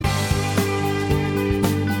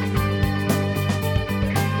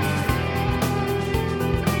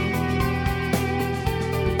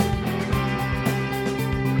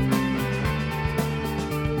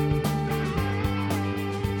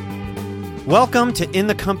Welcome to In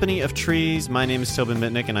the Company of Trees. My name is Tobin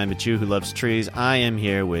Mitnick, and I'm a Jew who loves trees. I am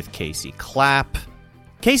here with Casey Clapp.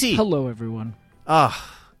 Casey! Hello, everyone.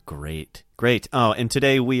 Great. Oh, and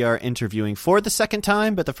today we are interviewing for the second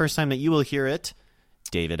time, but the first time that you will hear it,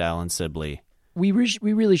 David Allen Sibley. We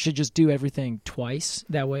really should just do everything twice.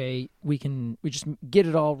 That way we just get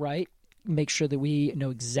it all right, make sure that we know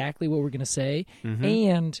exactly what we're going to say,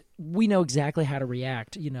 and we know exactly how to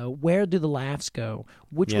react. You know, where do the laughs go?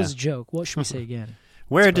 Which was a joke? What should we say again?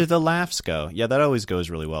 Where do the laughs go? Yeah, that always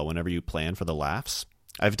goes really well whenever you plan for the laughs.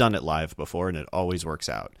 I've done it live before, and it always works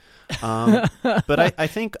out. But I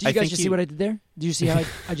think... Did you guys just see what I did there? Did you see how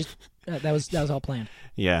I just... that was all planned.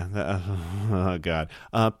 Yeah. Oh, God.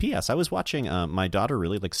 P.S. I was watching... my daughter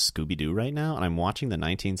really likes Scooby-Doo right now, and I'm watching the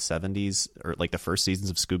 1970s, or like the first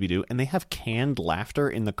seasons of Scooby-Doo, and they have canned laughter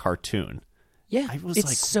in the cartoon. Yeah, I was it's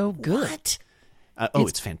like, so good. What?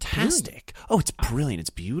 It's fantastic. Brilliant. Oh, it's brilliant. It's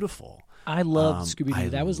beautiful. I love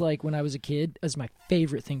Scooby-Doo. That was like, when I was a kid, it was my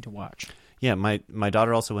favorite thing to watch. Yeah, my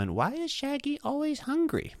daughter also went, why is Shaggy always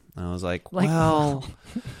hungry? And I was like, well,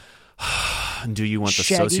 do you want the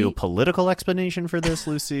socio-political explanation for this,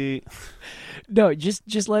 Lucy? No,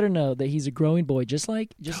 just let her know that he's a growing boy, just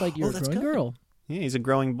like you're a growing girl. Yeah, he's a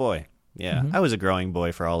growing boy. Yeah, I was a growing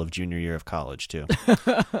boy for all of junior year of college, too.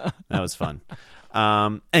 That was fun.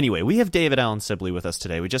 Anyway, we have David Allen Sibley with us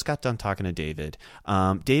today. We just got done talking to David.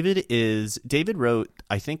 David wrote,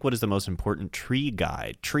 I think, what is the most important tree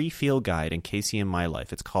field guide in Casey and my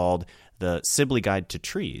life. It's called The Sibley Guide to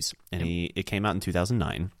Trees, and it came out in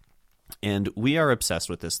 2009. And we are obsessed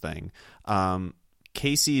with this thing.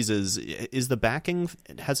 Casey's is the backing,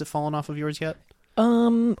 has it fallen off of yours yet?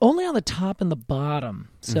 Only on the top and the bottom.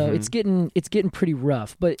 So it's getting pretty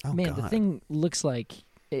rough. But the thing looks like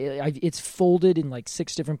it's folded in like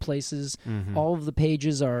 6 different places. All of the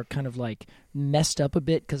pages are kind of like messed up a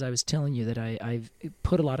bit because I was telling you that I've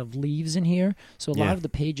put a lot of leaves in here. So a lot of the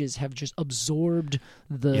pages have just absorbed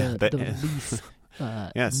the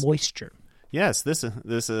leaf moisture. Yes, this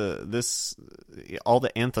all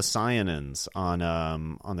the anthocyanins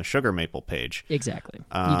on the sugar maple page. Exactly.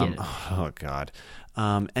 You get it. Oh God.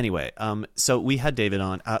 Anyway, so we had David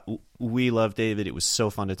on. We love David. It was so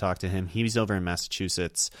fun to talk to him. He's over in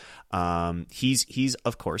Massachusetts. He's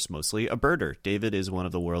of course mostly a birder. David is one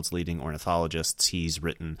of the world's leading ornithologists. He's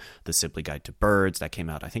written The Sibley Guide to Birds that came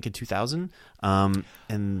out, I think, in 2000.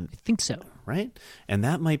 And I think so. Right? And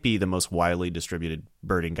that might be the most widely distributed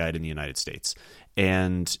birding guide in the United States.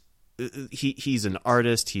 And he's an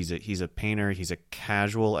artist. He's a painter. He's a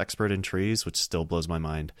casual expert in trees, which still blows my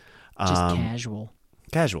mind. Just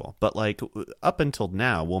Casual. But like up until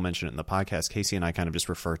now, we'll mention it in the podcast, Casey and I kind of just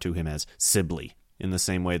refer to him as Sibley in the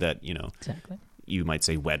same way that, exactly. You might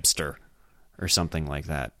say Webster or something like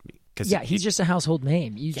that. He's just a household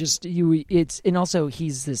name. And also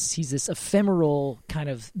he's this ephemeral kind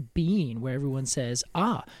of being where everyone says,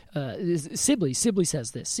 Sibley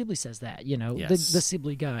says this, Sibley says that, the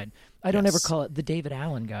Sibley Guide. I don't ever call it the David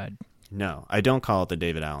Allen Guide. No, I don't call it the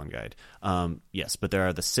David Allen Guide. Yes, but there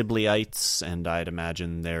are the Sibleyites, and I'd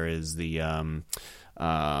imagine there is the I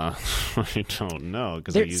don't know.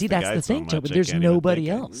 That's the thing, Joe, but there's nobody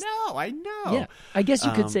else. No, I know. Yeah, I guess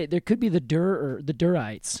you could say there could be the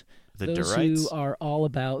Durites. Those who are all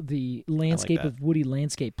about the landscape of woody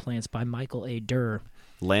landscape plants by Michael A. Durr.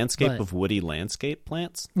 Of woody landscape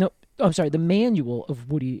plants? No, I'm sorry, the Manual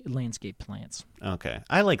of Woody Landscape Plants. Okay.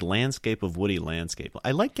 I like Landscape of Woody Landscape.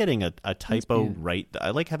 I like getting a typo right.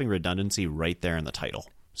 I like having redundancy right there in the title.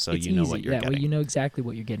 So it's you know easy. what you're getting. Well, you know exactly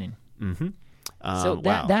what you're getting. Mm-hmm. So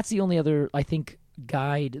that's the only other, I think,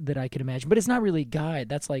 guide that I could imagine. But it's not really a guide.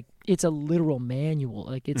 That's like, it's a literal manual.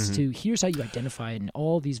 Like it's here's how you identify it and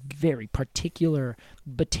all these very particular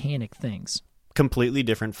botanic things. Completely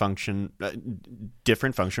different function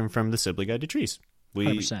from the Sibley Guide to Trees.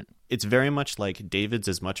 100%. It's very much like David's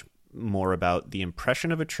is much more about the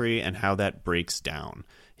impression of a tree and how that breaks down.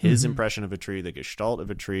 His impression of a tree, the gestalt of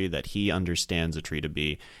a tree that he understands a tree to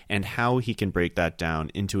be, and how he can break that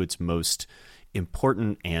down into its most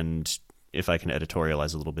important and, if I can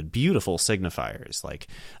editorialize a little bit, beautiful signifiers.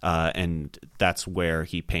 And that's where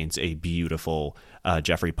he paints a beautiful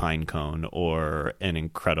Jeffrey Pinecone or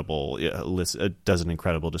does an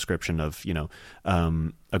incredible description of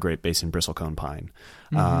a Great Basin bristlecone pine.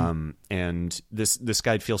 And this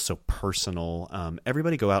guide feels so personal.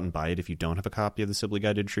 Everybody go out and buy it if you don't have a copy of the Sibley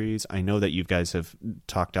Guide to Trees. I know that you guys have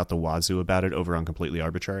talked out the wazoo about it over on Completely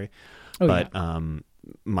Arbitrary,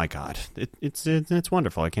 my God, it's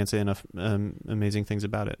wonderful. I can't say enough amazing things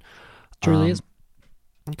about it. Truly is.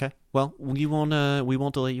 Okay. Well, we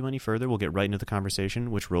won't delay you any further. We'll get right into the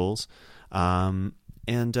conversation, which rules.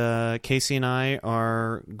 And Casey and I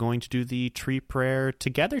are going to do the tree prayer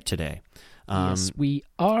together today. Yes, we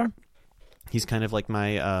are. He's kind of like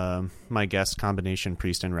my my guest combination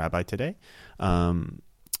priest and rabbi today.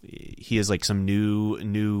 He has like some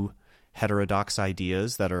new heterodox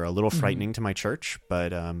ideas that are a little frightening to my church,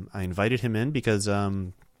 but I invited him in because I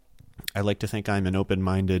like to think I'm an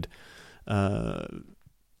open-minded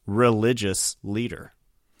religious leader.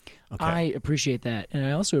 Okay. I appreciate that, and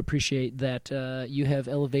I also appreciate that you have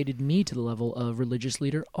elevated me to the level of religious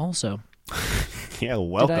leader also. Yeah,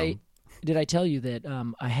 welcome. Did I tell you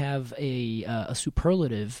that I have a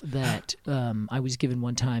superlative that I was given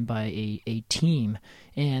one time by a team,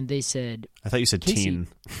 and they said, I thought you said teen.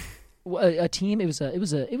 A team. It was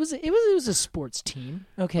a sports team.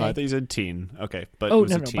 Okay. Oh, I thought you said teen. Okay, but oh it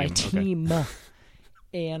was no, a team. By team,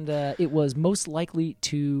 and it was most likely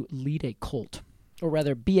to lead a cult, or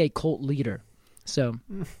rather, be a cult leader. So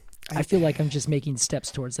I feel like I'm just making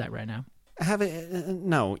steps towards that right now.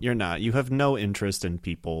 No, you're not. You have no interest in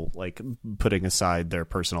people like putting aside their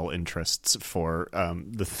personal interests for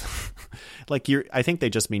like you're. I think they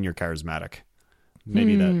just mean you're charismatic.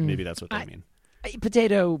 Maybe that's what they mean.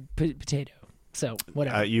 Potato. So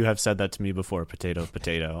whatever. You have said that to me before.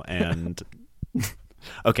 Potato, and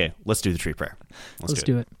okay. Let's do the tree prayer. Let's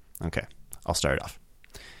do it. Okay, I'll start it off.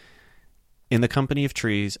 In the company of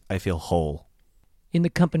trees, I feel whole. In the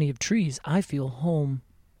company of trees, I feel home.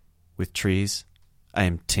 With trees, I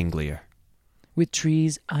am tinglier. With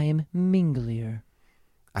trees, I am minglier.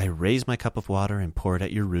 I raise my cup of water and pour it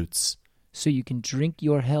at your roots. So you can drink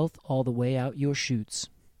your health all the way out your shoots.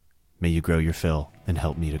 May you grow your fill and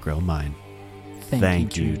help me to grow mine.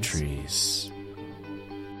 Thank you, trees.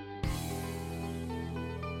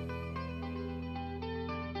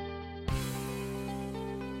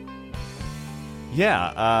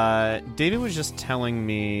 Yeah, David was just telling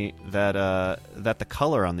me that that the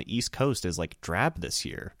color on the East Coast is like drab this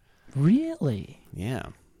year. Really? Yeah.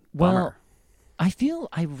 Well, I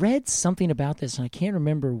read something about this, and I can't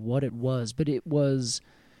remember what it was, but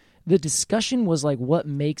the discussion was like what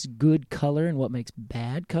makes good color and what makes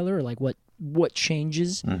bad color, or like what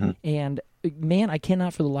changes. Mm-hmm. And man, I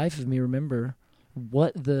cannot for the life of me remember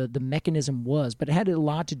what the mechanism was, but it had a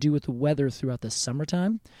lot to do with the weather throughout the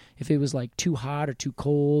summertime. If it was like too hot or too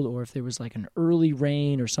cold, or if there was like an early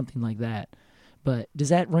rain or something like that. But does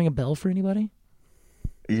that ring a bell for anybody?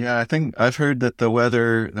 Yeah, I think I've heard that the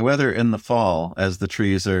weather in the fall, as the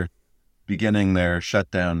trees are beginning their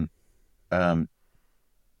shutdown, the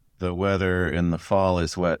weather in the fall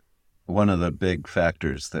is one of the big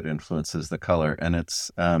factors that influences the color, and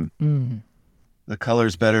it's the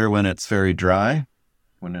color's better when it's very dry,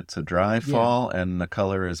 when it's a dry fall, and the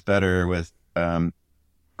color is better with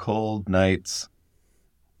cold nights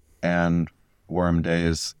and warm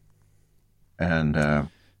days. And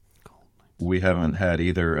we haven't had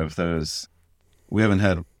either of those. We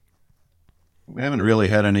haven't really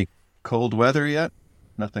had any cold weather yet.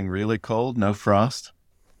 Nothing really cold, no frost.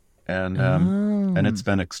 And it's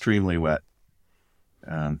been extremely wet.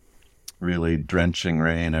 Really drenching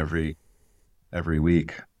rain every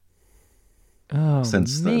week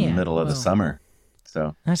since the middle of the summer.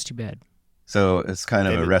 So that's too bad. So it's kind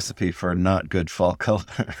of a recipe for not good fall color,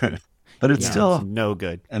 but it's still no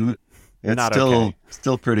good, and it's not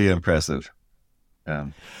still pretty impressive.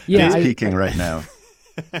 Yeah, it's peaking right now.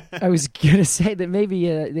 I was gonna say that maybe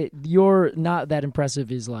that you're not that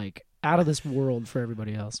impressive is like out of this world for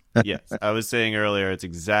everybody else. Yes, I was saying earlier, it's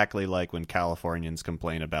exactly like when Californians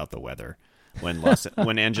complain about the weather. When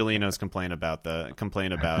Angelinos complain about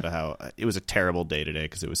how it was a terrible day today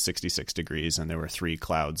because it was 66 degrees and there were 3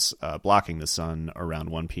 clouds blocking the sun around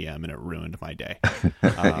 1 p.m. and it ruined my day.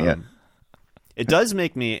 It does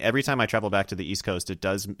make me, every time I travel back to the East Coast, it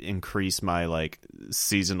does increase my like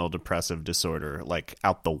seasonal depressive disorder, like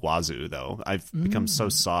out the wazoo though. I've become so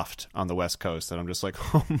soft on the West Coast that I'm just like,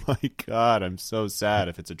 oh my God, I'm so sad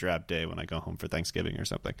if it's a drab day when I go home for Thanksgiving or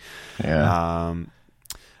something. Yeah.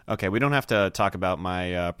 Okay, we don't have to talk about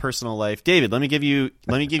my personal life. David, let me give you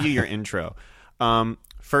your intro.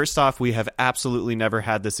 First off, we have absolutely never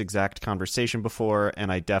had this exact conversation before,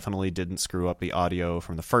 and I definitely didn't screw up the audio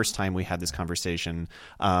from the first time we had this conversation.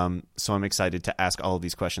 So I'm excited to ask all of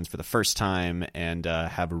these questions for the first time and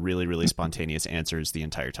have really, really spontaneous answers the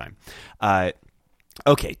entire time.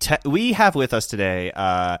 Okay, we have with us today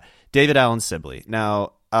David Allen Sibley.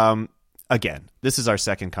 Now, again, this is our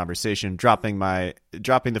second conversation, dropping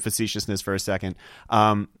the facetiousness for a second.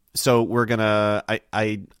 So we're gonna,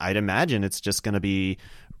 I'd imagine it's just gonna be,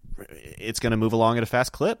 it's gonna move along at a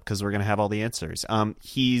fast clip because we're gonna have all the answers.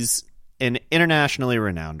 He's an internationally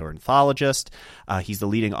renowned ornithologist. He's the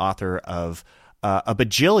leading author of a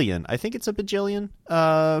bajillion. I think it's a bajillion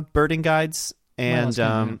birding guides, and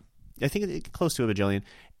I think it's close to a bajillion.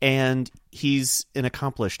 And he's an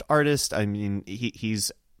accomplished artist. I mean,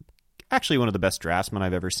 he's actually one of the best draftsmen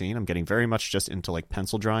I've ever seen. I'm getting very much just into like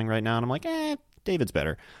pencil drawing right now, and I'm like, David's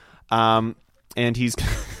better. And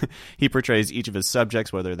he portrays each of his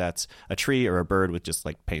subjects, whether that's a tree or a bird, with just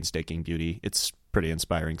like painstaking beauty. It's pretty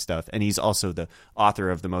inspiring stuff. And he's also the author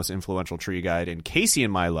of the most influential tree guide in Casey in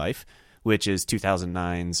My Life, which is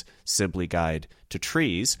 2009's Sibley Guide to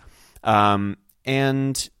Trees.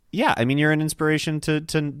 And yeah, I mean, you're an inspiration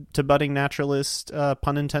to budding naturalists,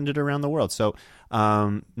 pun intended, around the world. So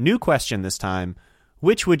new question this time.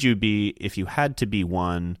 Which would you be if you had to be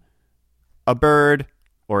one, a bird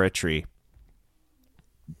or a tree?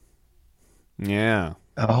 Yeah.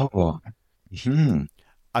 Oh.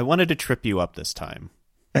 I wanted to trip you up this time.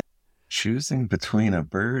 Choosing between a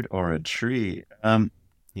bird or a tree.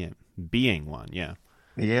 Yeah, being one, yeah.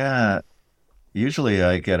 Yeah. Usually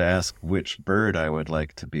I get asked which bird I would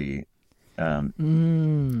like to be. Not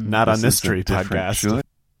on this tree podcast.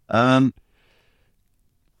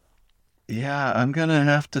 Yeah, I'm going to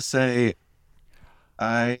have to say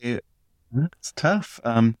it's tough.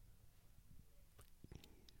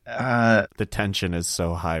 The tension is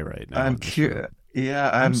so high right now. I'm curious. Yeah,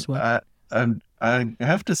 I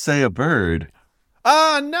have to say a bird.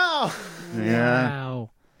 Oh no! Yeah. Wow.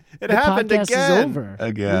 It happened again. The podcast is over.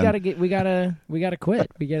 Again. We gotta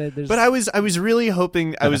quit. But I was really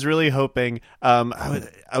hoping. I was really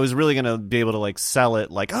gonna be able to like sell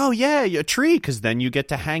it like, oh yeah, a tree, because then you get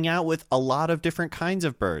to hang out with a lot of different kinds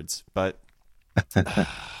of birds. But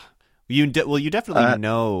you definitely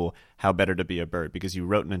know how better to be a bird, because you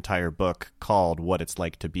wrote an entire book called "What It's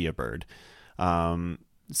Like to Be a Bird."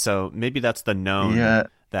 So maybe that's the known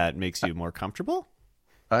that makes you more comfortable.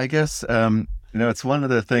 I guess it's one of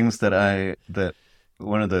the things that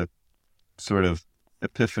one of the sort of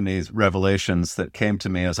epiphanies, revelations that came to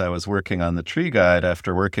me as I was working on the tree guide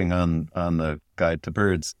after working on the guide to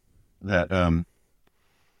birds, that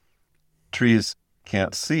trees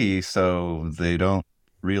can't see, so they don't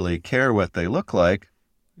really care what they look like.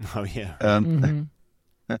 Oh yeah.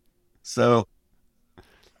 So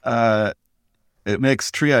it makes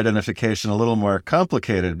tree identification a little more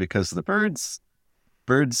complicated, because the birds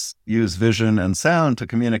use vision and sound to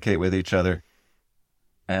communicate with each other,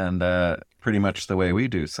 and pretty much the way we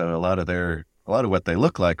do. So a lot of what they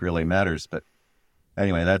look like really matters. But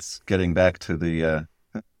anyway, that's getting back to the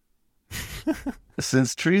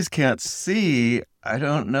since trees can't see, I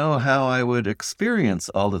don't know how I would experience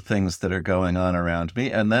all the things that are going on around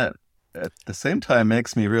me, and that at the same time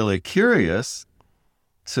makes me really curious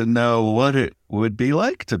to know what it would be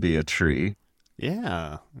like to be a tree.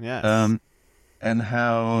 Yeah. Yes. And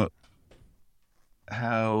how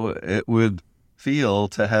it would feel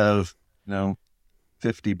to have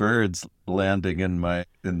 50 birds landing in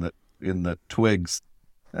the twigs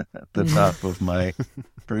at the top of my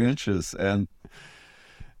branches. And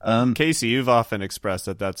Casey, you've often expressed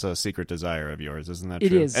that that's a secret desire of yours, isn't that true?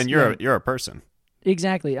 It is, and you're a person.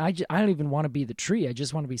 Exactly. I don't even want to be the tree. I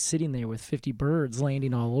just want to be sitting there with 50 birds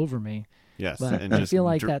landing all over me. Yes, but and I just feel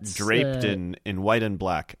like that's draped in white and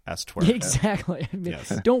black as twerk. Exactly. I mean,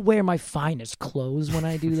 yes. Don't wear my finest clothes when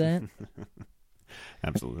I do that.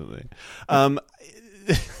 Absolutely.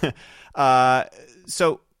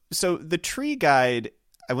 So the tree guide,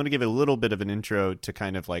 I want to give a little bit of an intro to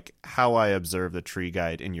kind of like how I observe the tree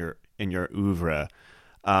guide in your oeuvre.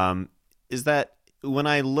 Is that when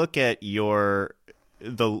I look at the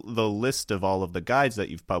list of all of the guides that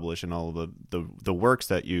you've published and all of the works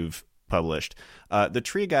that you've published, the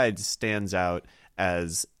tree guide stands out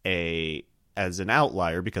as an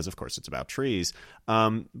outlier, because of course it's about trees,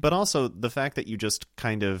 but also the fact that you just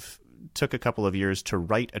kind of took a couple of years to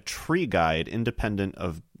write a tree guide independent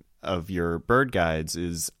of your bird guides.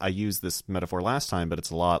 Is, I used this metaphor last time, but it's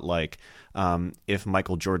a lot like if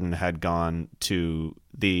Michael Jordan had gone to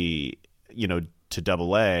to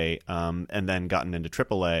AA, and then gotten into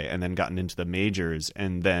AAA, and then gotten into the majors,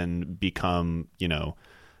 and then become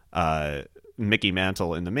Mickey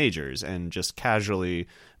Mantle in the majors, and just casually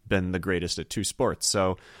been the greatest at two sports.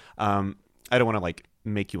 So I don't want to like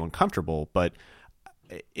make you uncomfortable, but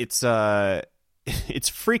it's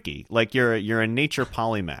freaky. Like you're a nature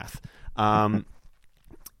polymath. And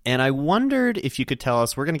I wondered if you could tell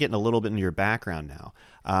us, we're going to get in a little bit into your background now.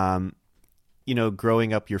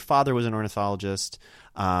 Growing up, your father was an ornithologist.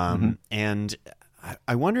 And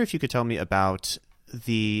I wonder if you could tell me about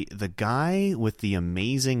the guy with the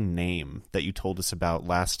amazing name that you told us about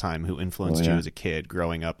last time, who influenced you as a kid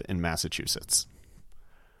growing up in Massachusetts.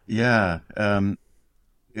 Yeah.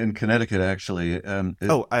 in Connecticut, actually. I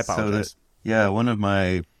apologize. One of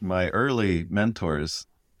my early mentors,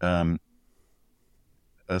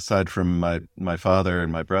 aside from my father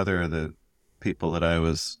and my brother, the people that I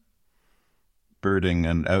was birding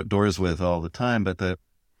and outdoors with all the time, but I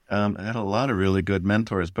had a lot of really good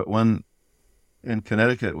mentors. But one in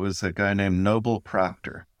Connecticut was a guy named Noble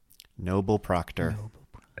Proctor. Noble Proctor.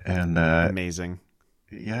 And amazing.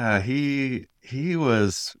 Yeah, he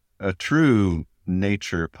was a true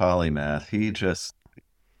nature polymath.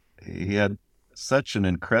 He had such an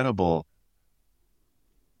incredible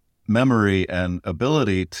memory and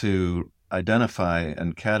ability to identify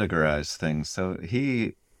and categorize things. So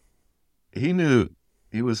he knew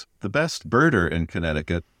he was the best birder in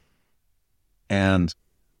Connecticut, and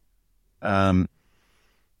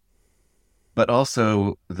but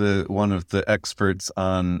also one of the experts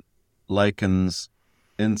on lichens,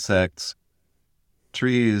 insects,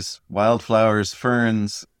 trees, wildflowers,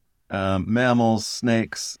 ferns, mammals,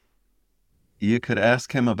 snakes. You could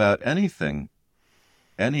ask him about anything,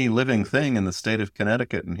 any living thing in the state of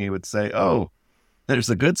Connecticut, and he would say, "Oh,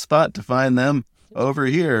 there's a good spot to find them over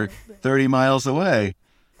here, 30 miles away."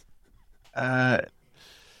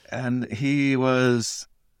 And he was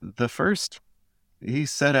the first. He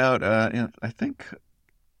set out, I think,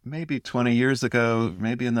 maybe 20 years ago,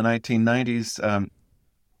 maybe in the 1990s,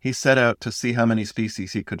 he set out to see how many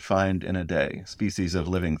species he could find in a day, species of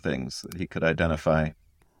living things that he could identify.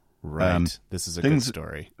 Right. This is a good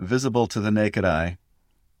story. Visible to the naked eye.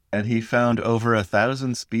 And he found over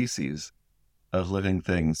 1,000 species of living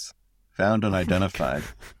things, found and identified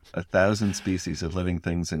 1,000 species of living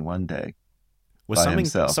things in one day.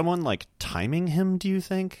 Was someone like timing him, do you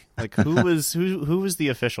think? Like who was the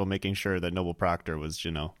official making sure that Noble Proctor was,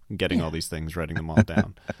 getting all these things, writing them all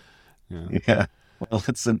down? Yeah. Well,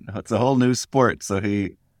 it's a whole new sport, so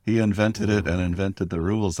he invented it and invented the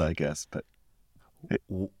rules, I guess. But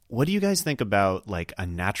what do you guys think about like a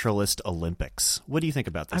naturalist Olympics? What do you think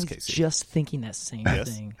about this, Casey? I was just thinking that same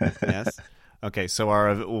thing. Yes. Okay, so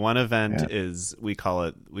our one event is we call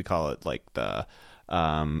it like the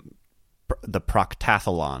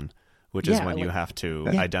proctathlon, which is when you have to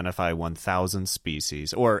identify 1,000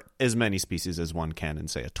 species or as many species as one can in,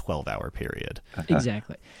 say, a 12-hour period.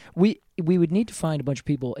 Exactly. We would need to find a bunch of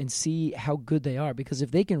people and see how good they are, because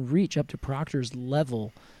if they can reach up to Proctor's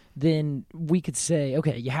level, then we could say,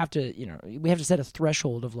 okay, we have to set a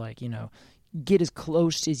threshold of get as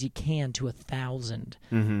close as you can to 1,000,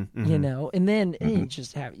 and then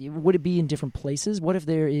just have. Would it be in different places? What if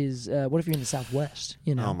there is? What if you're in the Southwest?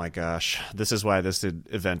 Oh my gosh, this is why this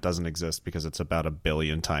event doesn't exist, because it's about 1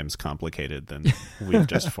 billion times complicated than we've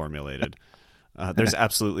just formulated. There's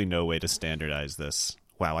absolutely no way to standardize this.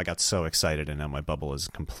 Wow, I got so excited, and now my bubble is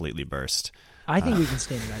completely burst. I think we can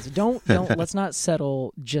standardize it. Don't. Let's not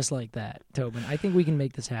settle just like that, Tobin. I think we can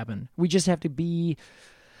make this happen. We just have to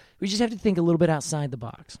think a little bit outside the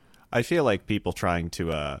box. I feel like people trying to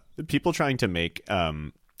make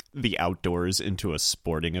the outdoors into a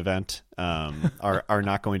sporting event are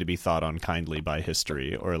not going to be thought on kindly by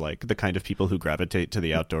history, or like the kind of people who gravitate to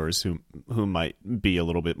the outdoors who might be a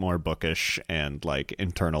little bit more bookish and like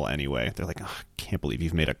internal anyway. They're like, oh, I can't believe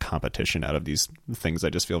you've made a competition out of these things I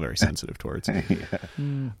just feel very sensitive towards.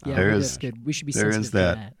 That's good. We should be sensitive to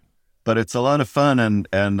that. But it's a lot of fun, and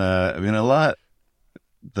I mean, a lot.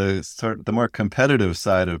 The more competitive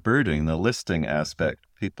side of birding, the listing aspect,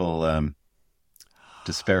 people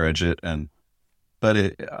disparage it, but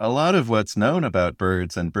a lot of what's known about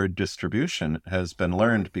birds and bird distribution has been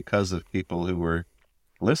learned because of people who were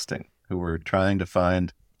listing, who were trying to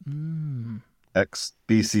find X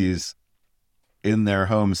species in their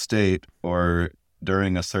home state or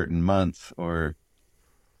during a certain month, or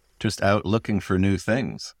just out looking for new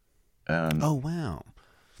things. Oh, wow.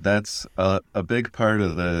 That's a big part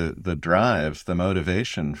of the drive, the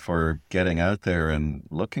motivation for getting out there and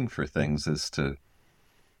looking for things, is to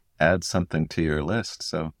add something to your list.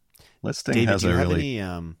 So listing David, has do you a have really...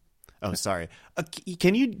 any, sorry.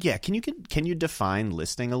 Can you define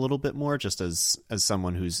listing a little bit more, just as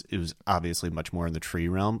someone who's obviously much more in the tree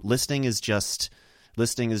realm? Listing is just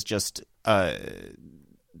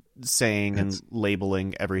saying and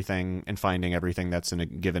labeling everything and finding everything that's in a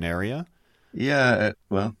given area. Yeah,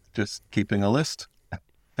 well, just keeping a list.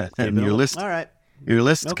 And your list, all right. Your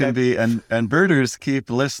list can be, and birders keep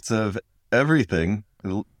lists of everything.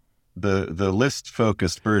 The list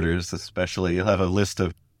focused birders, especially, you'll have a list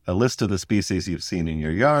of the species you've seen in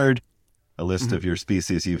your yard, a list of your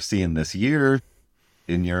species you've seen this year,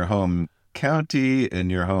 in your home county, in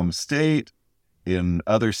your home state, in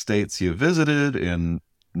other states you visited, in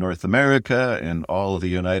North America, in all of the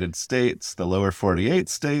United States, the lower 48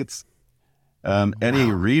 states.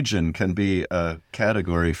 Any region can be a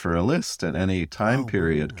category for a list, and any time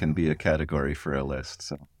period can be a category for a list.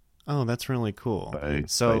 So, that's really cool. By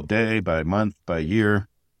day, by month, by year.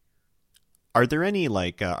 Are there any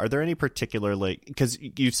particular, like, because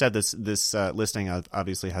you said this listing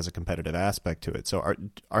obviously has a competitive aspect to it. So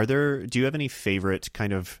do you have any favorite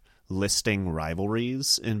kind of listing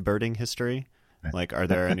rivalries in birding history? Like, are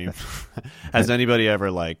there any? Has anybody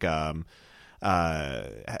ever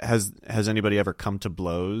has anybody ever come to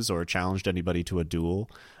blows or challenged anybody to a duel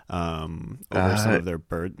over some of their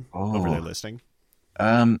over their listing?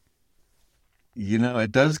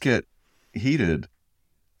 It does get heated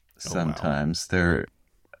sometimes. There,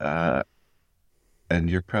 and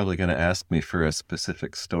you're probably going to ask me for a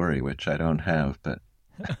specific story, which I don't have, but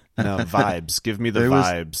no, vibes. Give me the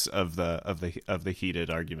vibes of the heated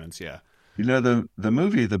arguments. Yeah. The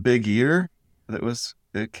movie The Big Year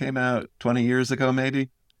it came out 20 years ago, maybe.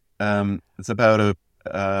 It's about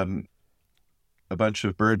a bunch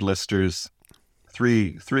of bird listers,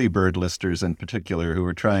 three bird listers in particular, who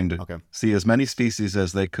were trying to see as many species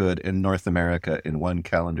as they could in North America in one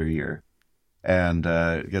calendar year, and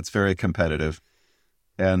it gets very competitive.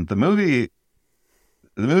 And the movie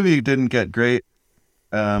didn't get great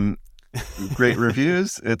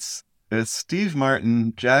reviews. It's Steve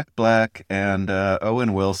Martin, Jack Black, and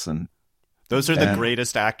Owen Wilson. Those are the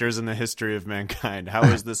greatest actors in the history of mankind. How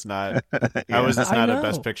is this not? How is this not a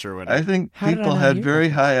Best Picture winner? I think people had very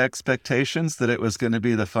high expectations that it was going to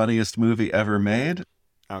be the funniest movie ever made.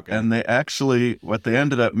 Okay. And what they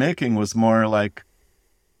ended up making was more like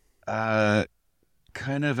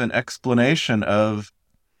kind of an explanation of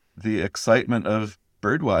the excitement of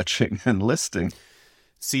bird watching and listing.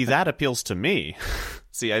 See, that appeals to me.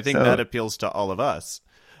 See, I think that appeals to all of us.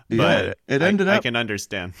 But it ended up. I can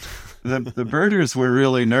understand. The birders were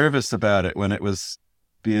really nervous about it when it was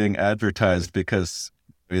being advertised, because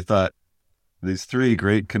we thought, these three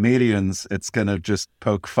great comedians, it's going to just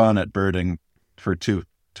poke fun at birding for two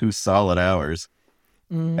solid hours.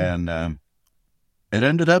 And it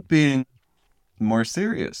ended up being more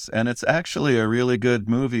serious. And it's actually a really good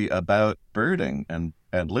movie about birding and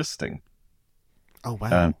listing. Oh,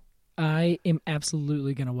 wow. I am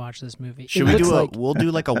absolutely going to watch this movie. Should we'll do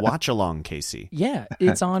like a watch along, Casey. Yeah,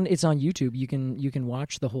 it's on YouTube. You can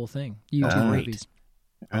watch the whole thing. YouTube movies.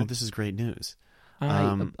 Oh, this is great news.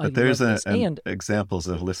 But there's examples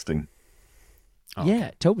of listing. Oh,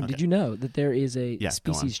 yeah, Tobin, did you know that there is a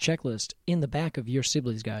species checklist in the back of your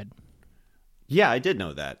Sibley's Guide? Yeah, I did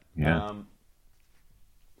know that. Yeah.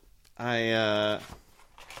 I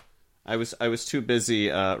was too busy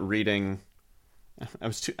reading.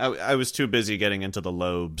 I was too busy getting into the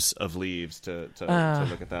lobes of leaves to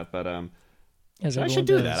look at that, but I should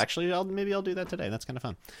do that. Actually, maybe I'll do that today. That's kind of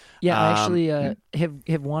fun. Yeah, I actually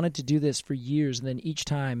have wanted to do this for years, and then each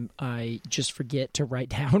time I just forget to write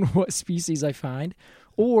down what species I find,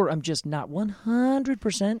 or I'm just not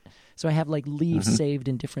 100%. So I have like leaves saved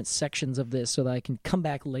in different sections of this so that I can come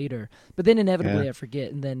back later. But then inevitably I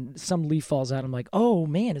forget, and then some leaf falls out. I'm like, oh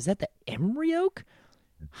man, is that the emery oak?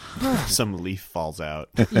 Huh. Some leaf falls out.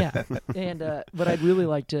 Yeah, and but I'd really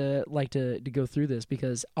like to go through this,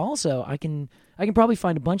 because also I can probably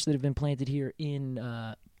find a bunch that have been planted here in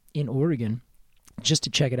Oregon, just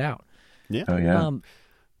to check it out. Yeah. Oh yeah.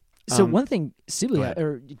 So one thing, Sibley,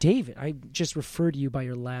 or David, I just refer to you by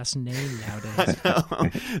your last name nowadays.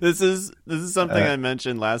 This is something I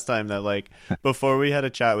mentioned last time, that like before we had a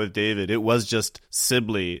chat with David, it was just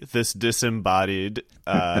Sibley, this disembodied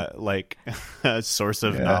like source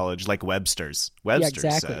of knowledge, like Webster's. Webster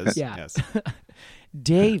says. Yeah. Yes.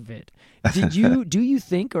 David, do you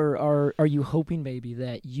think, or are you hoping maybe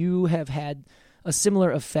that you have had a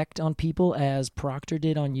similar effect on people as Proctor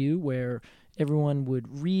did on you, where everyone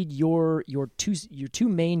would read your two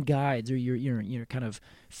main guides, or your kind of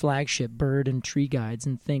flagship bird and tree guides,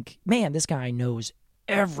 and think, man, this guy knows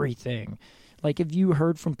everything? Like, have you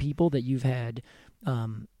heard from people that you've had,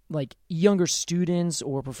 like younger students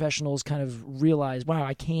or professionals, kind of realize, wow,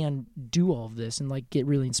 I can do all of this, and like get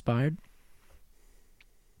really inspired?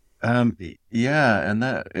 Yeah,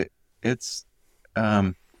 and it's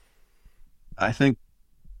I think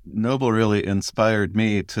Noble really inspired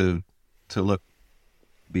me to look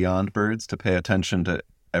beyond birds, to pay attention to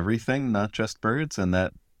everything, not just birds, and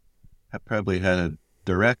that probably had a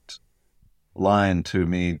direct line to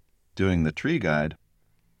me doing the tree guide.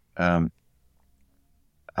 And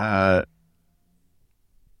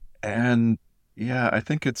yeah, I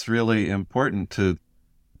think it's really important to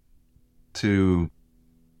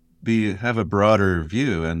have a broader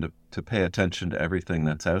view and to pay attention to everything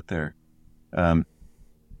that's out there. And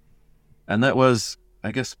that was,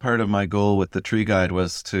 I guess, part of my goal with the tree guide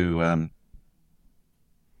was to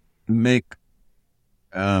make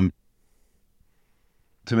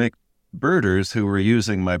birders who were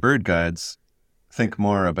using my bird guides think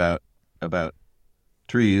more about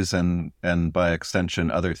trees and by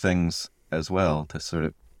extension other things as well, to sort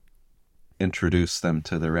of introduce them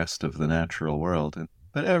to the rest of the natural world.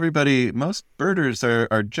 But most birders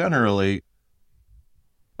are generally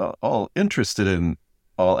all interested in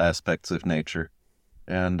all aspects of nature.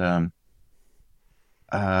 And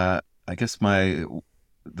I guess the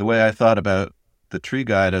way I thought about the tree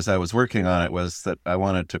guide as I was working on it was that I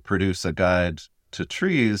wanted to produce a guide to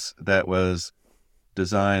trees that was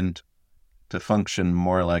designed to function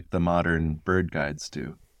more like the modern bird guides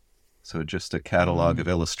do. So just a catalog of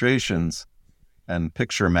illustrations and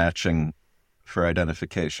picture matching for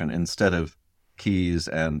identification instead of keys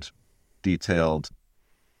and detailed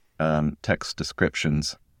text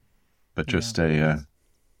descriptions, but just a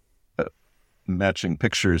matching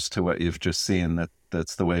pictures to what you've just seen.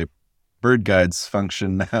 That's the way bird guides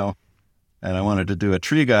function now. And I wanted to do a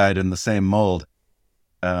tree guide in the same mold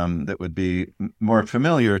that would be more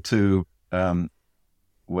familiar to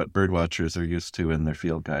what birdwatchers are used to in their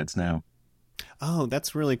field guides now. Oh,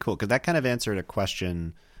 that's really cool, because that kind of answered a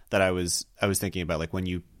question that I was thinking about. Like when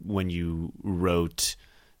you wrote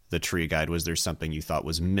the tree guide, was there something you thought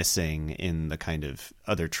was missing in the kind of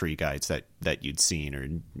other tree guides that you'd seen, or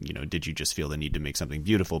did you just feel the need to make something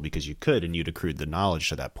beautiful because you could and you'd accrued the knowledge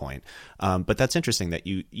to that point? But that's interesting that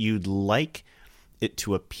you'd like it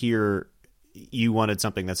to appear. You wanted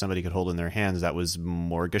something that somebody could hold in their hands that was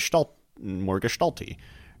more gestalty,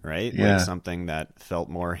 right? Yeah. Like something that felt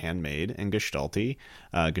more handmade and gestalty.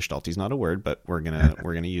 Gestalty's not a word, but we're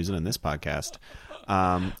gonna use it in this podcast.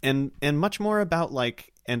 And much more about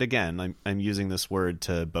and again, I'm using this word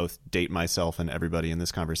to both date myself and everybody in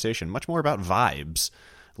this conversation. Much more about vibes,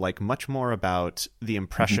 much more about the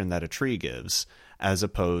impression that a tree gives, as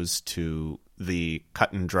opposed to the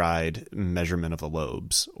cut and dried measurement of the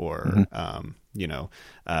lobes, or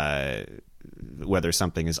whether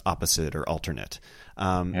something is opposite or alternate.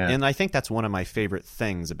 And I think that's one of my favorite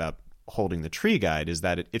things about holding the tree guide, is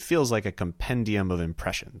that it feels like a compendium of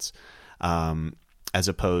impressions, as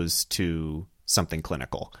opposed to something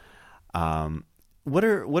clinical. What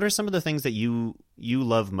are some of the things that you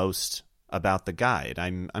love most about the guide?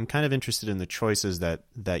 I'm kind of interested in the choices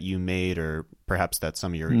that you made, or perhaps that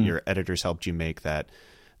some of your editors helped you make, that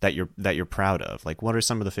you're proud of. What are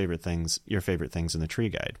some of your favorite things in the tree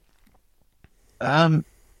guide?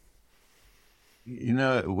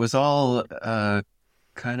 It was all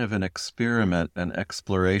kind of an experiment, an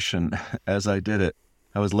exploration as I did it.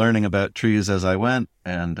 I was learning about trees as I went,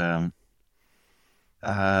 and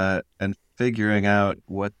figuring out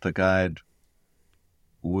what the guide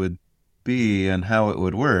would be and how it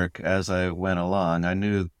would work as I went along. I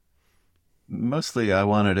knew mostly I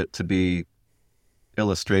wanted it to be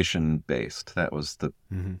illustration based. That was the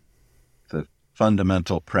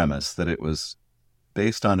fundamental premise, that it was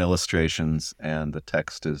based on illustrations and the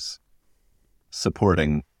text is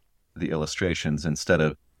supporting the illustrations, instead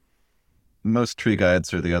of most tree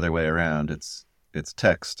guides are the other way around. It's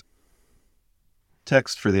text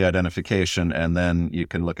for the identification, and then you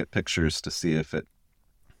can look at pictures to see if it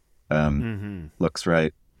looks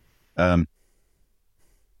right. And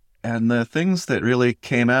the things that really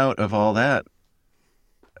came out of all that,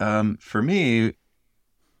 for me,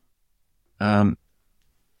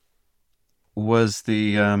 was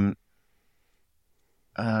the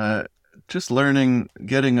just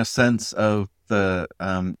getting a sense of the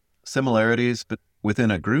similarities but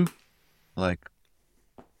within a group, like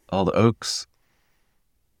all the oaks.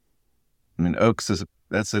 I mean, oaks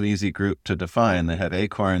that's an easy group to define. They have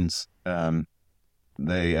acorns. The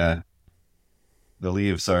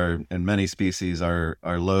leaves in many species are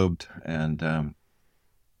lobed, and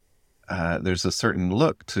there's a certain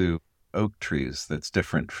look to oak trees that's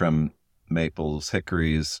different from maples,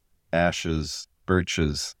 hickories, ashes,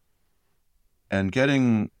 birches. And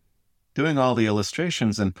doing all the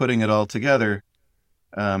illustrations and putting it all together,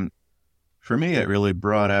 for me, it really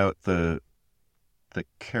brought out the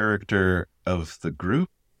character of the group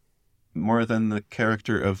more than the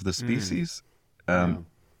character of the species. And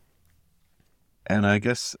I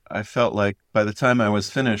guess I felt like by the time I was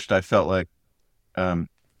finished, I felt like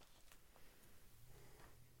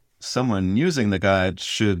someone using the guide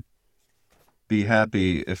should be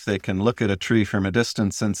happy if they can look at a tree from a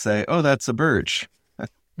distance and say, "Oh, that's a birch."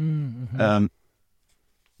 That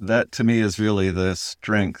to me is really the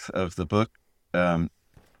strength of the book, to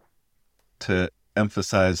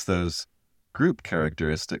emphasize those group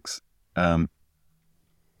characteristics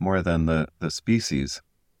more than the species.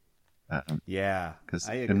 Yeah, because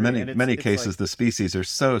I agree. in many And many it's cases like, the species are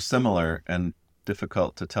so similar and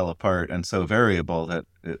difficult to tell apart and so variable that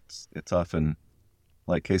it's often,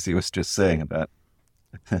 like Casey was just saying about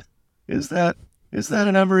is that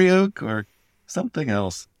an emery oak or something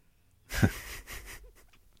else?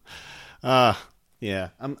 yeah.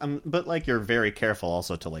 But like you're very careful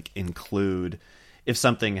also to like include if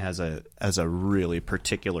something has a really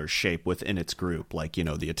particular shape within its group, like, you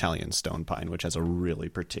know, the Italian stone pine, which has a really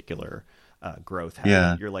particular growth habit.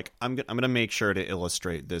 Yeah. You're like, I'm gonna make sure to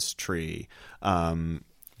illustrate this tree,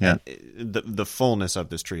 Yeah. the fullness of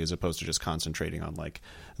this tree, as opposed to just concentrating on like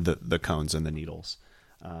the cones and the needles.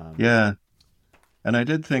 Yeah. And I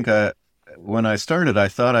did think when I started, I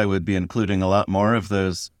thought I would be including a lot more of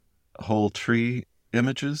those whole tree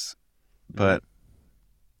images, but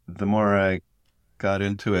the more I got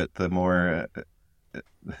into it, the more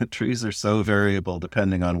trees are so variable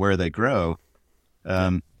depending on where they grow,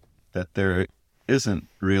 that there isn't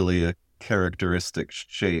really a characteristic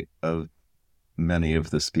shape of many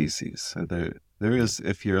of the species. So there is,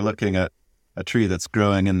 if you're looking at a tree that's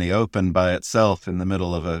growing in the open by itself in the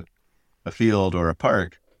middle of a field or a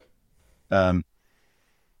park,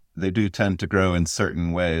 they do tend to grow in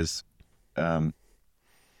certain ways, but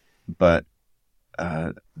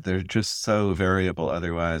they're just so variable.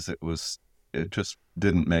 Otherwise, it just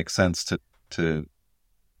didn't make sense to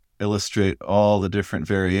illustrate all the different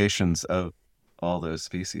variations of all those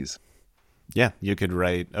species. Yeah, you could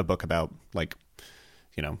write a book about, like,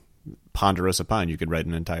 you know, ponderosa pine. You could write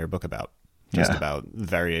an entire book about about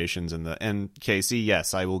variations in the. And Casey,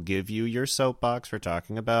 yes, I will give you your soapbox for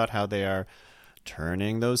talking about how they are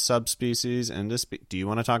turning those subspecies into. Do you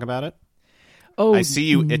want to talk about it? Oh, I see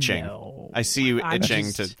you itching. No. I see you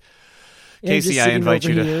itching to. Casey, I invite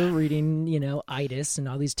you to here reading, you know, itis and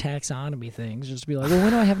all these taxonomy things, just to be like, well,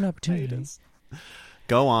 when do I have an opportunity?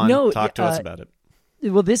 Go on, talk to us about it.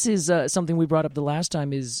 Well, this is something we brought up the last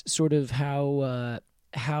time, is sort of how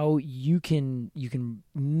you can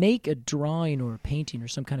make a drawing or a painting or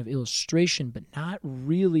some kind of illustration, but not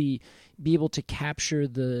really be able to capture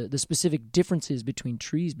the specific differences between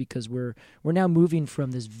trees, because we're now moving from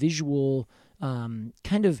this visual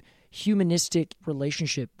kind of humanistic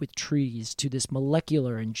relationship with trees to this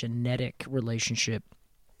molecular and genetic relationship,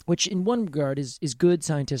 which in one regard is good.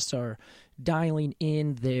 Scientists are dialing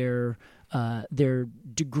in their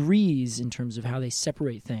degrees in terms of how they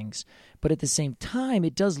separate things. But at the same time,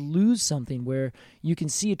 it does lose something where you can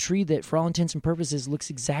see a tree that, for all intents and purposes, looks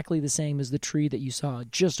exactly the same as the tree that you saw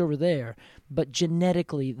just over there, but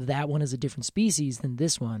genetically, that one is a different species than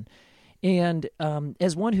this one. And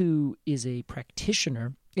as one who is a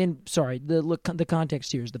practitioner, and sorry, the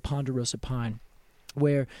context here is the ponderosa pine,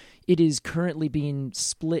 where it is currently being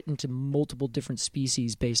split into multiple different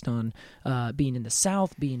species based on being in the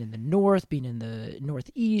south, being in the north, being in the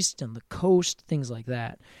northeast, on the coast, things like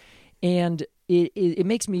that. And it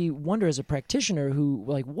makes me wonder, as a practitioner, who,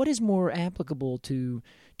 like, what is more applicable to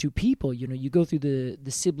people? You know, you go through the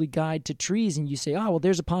Sibley Guide to Trees and you say, oh, well,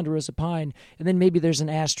 there's a ponderosa pine, and then maybe there's an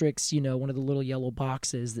asterisk, you know, one of the little yellow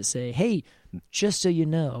boxes that say, hey, just so you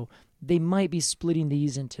know, they might be splitting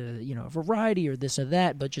these into, you know, a variety or this or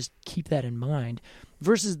that, but just keep that in mind.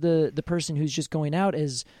 Versus the person who's just going out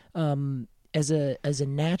as a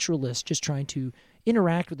naturalist, just trying to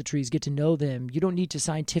interact with the trees, get to know them. You don't need to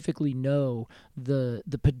scientifically know the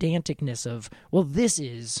pedanticness of, well, this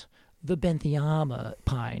is the Bentheiama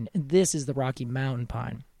pine, and this is the Rocky Mountain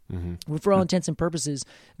pine. Mm-hmm. For all intents and purposes,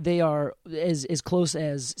 they are as close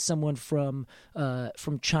as someone from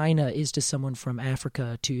China is to someone from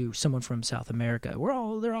Africa to someone from South America.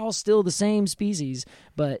 They're all still the same species,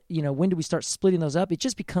 but, you know, when do we start splitting those up? It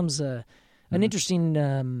just becomes an interesting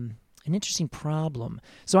problem.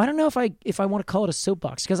 So I don't know if I want to call it a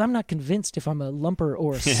soapbox, because I'm not convinced if I'm a lumper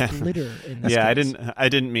or a splitter in this case. I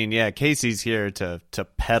didn't mean, Casey's here to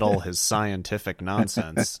peddle his scientific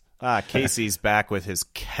nonsense. Casey's back with his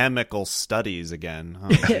chemical studies again. Oh,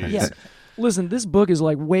 yeah. Listen, this book is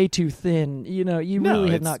like way too thin. You know, you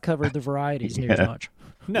really have not covered the varieties near as much.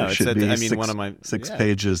 No, one of my six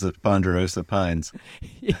pages of ponderosa pines.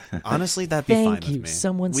 Honestly, that'd be fine with me. Thank you.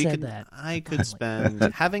 Someone said that. I could spend,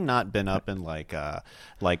 having not been up in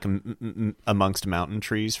amongst mountain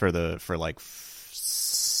trees for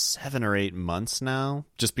 7 or 8 months now,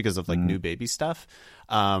 just because of new baby stuff.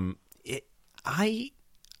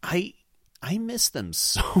 I miss them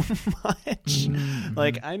so much.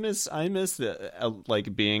 Like I miss the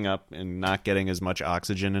like being up and not getting as much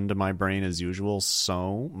oxygen into my brain as usual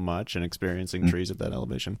so much, and experiencing trees at that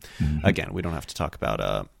elevation. Again, we don't have to talk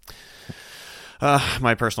about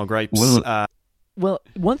my personal gripes. Well,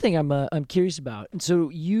 one thing I'm curious about, and so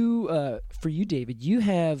for you, David, you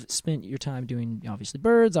have spent your time doing obviously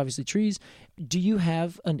birds, obviously trees. Do you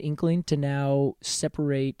have an inkling to now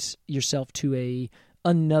separate yourself to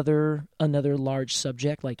another large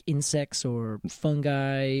subject like insects or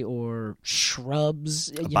fungi or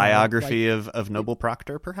shrubs? A biography of Noble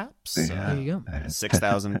Proctor, perhaps. There you go.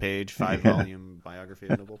 6,000-page, 5-volume biography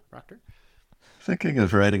of Noble Proctor. Thinking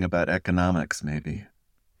of writing about economics, maybe.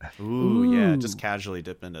 Ooh, yeah, just casually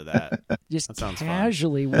dip into that. Just that sounds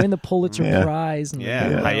casually win the Pulitzer Prize.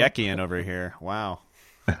 Hayekian over here. Wow.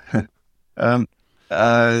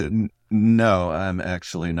 No, I'm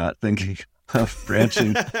actually not thinking of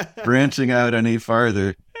branching out any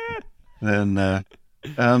farther than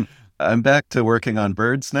I'm back to working on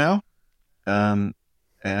birds now, and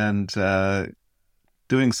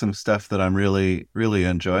doing some stuff that I'm really, really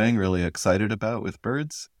enjoying, really excited about with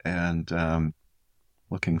birds, and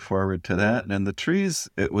looking forward to that. And the trees,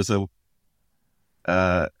 it was a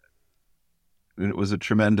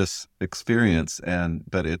tremendous experience,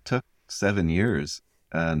 but it took 7 years,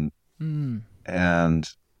 and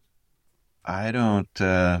I don't.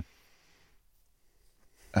 I'm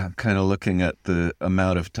kind of looking at the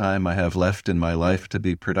amount of time I have left in my life to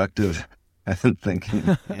be productive and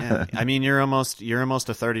thinking. Yeah, I mean, you're almost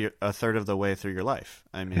a third of the way through your life.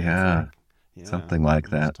 I mean, something like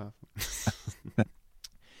that.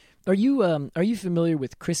 Are you familiar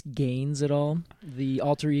with Chris Gaines at all? The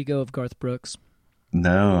alter ego of Garth Brooks?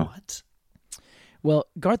 No. What? Well,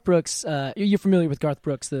 Garth Brooks, you're familiar with Garth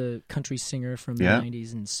Brooks, the country singer from the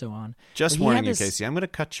 90s and so on. Just warning you, Casey, I'm going to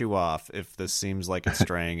cut you off if this seems like it's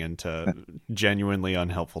straying into genuinely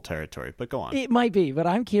unhelpful territory, but go on. It might be, but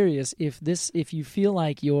I'm curious if you feel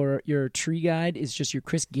like your tree guide is just your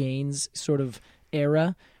Chris Gaines sort of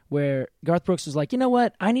era, where Garth Brooks was like, you know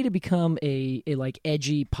what, I need to become a like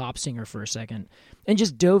edgy pop singer for a second, and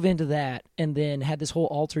just dove into that, and then had this whole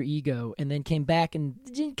alter ego, and then came back and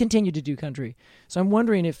continued to do country. So I'm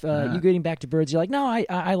wondering if you getting back to birds, you're like, no,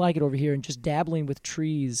 I like it over here, and just dabbling with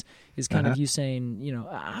trees is kind of you saying, you know,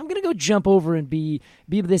 I'm gonna go jump over and be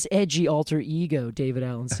this edgy alter ego, David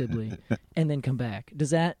Allen Sibley, and then come back. Does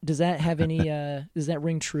that have any? Does that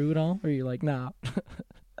ring true at all, or are you like, nah?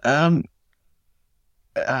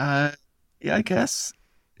 Yeah, I guess.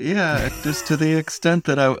 Yeah, just to the extent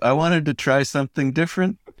that I wanted to try something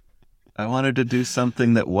different. I wanted to do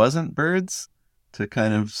something that wasn't birds, to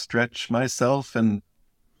kind of stretch myself and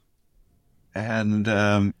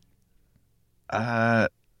I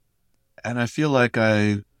feel like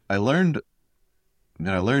I learned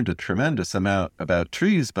a tremendous amount about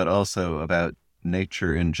trees, but also about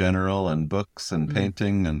nature in general, and books and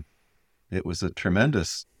painting, and it was a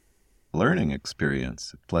tremendous learning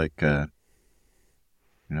experience. It's like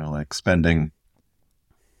like spending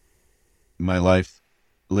my life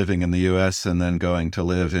living in the U.S. and then going to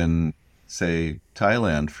live in, say,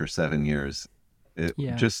 Thailand for 7 years.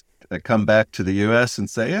 I come back to the U.S. and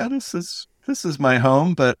say, yeah, this is my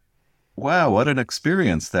home, but wow, what an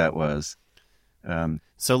experience that was.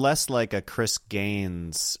 So less like a Chris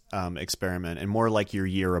Gaines experiment, and more like your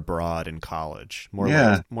year abroad in college. More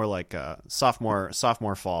like a sophomore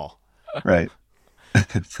fall. Right.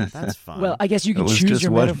 That's fun. Well, I guess you can choose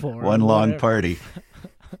your metaphor. One long party.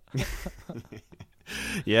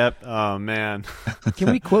 Yep. Oh man.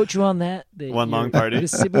 Can we quote you on that? One long party. The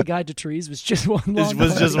Sibley Guide to Trees was just one long. It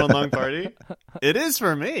was just one long party. It is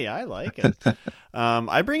for me. I like it.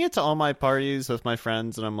 I bring it to all my parties with my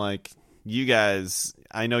friends, and I'm like, you guys,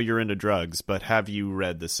 I know you're into drugs, but have you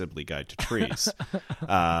read the Sibley Guide to Trees?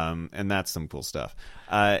 And that's some cool stuff.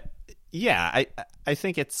 Yeah, I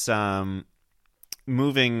think it's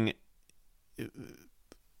moving.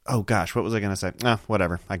 Oh gosh, what was I going to say?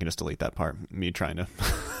 Whatever. I can just delete that part. Me trying to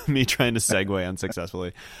segue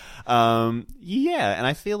unsuccessfully. Yeah, and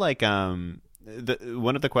I feel like one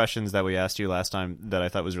of the questions that we asked you last time that I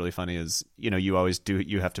thought was really funny is, you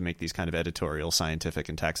have to make these kind of editorial, scientific,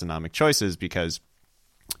 and taxonomic choices because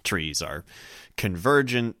trees are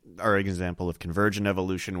an example of convergent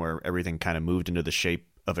evolution, where everything kind of moved into the shape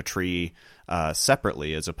of a tree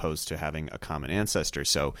separately, as opposed to having a common ancestor.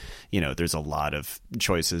 So, there's a lot of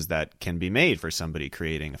choices that can be made for somebody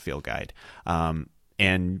creating a field guide.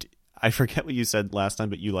 And I forget what you said last time,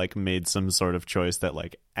 but you made some sort of choice that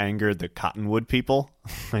angered the cottonwood people,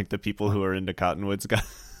 like the people who are into cottonwoods got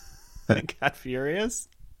furious.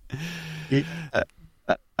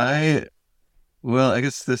 Well, I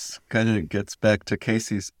guess this kind of gets back to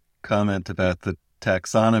Casey's comment about the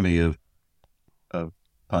taxonomy of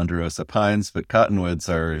ponderosa pines, but cottonwoods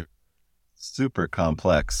are super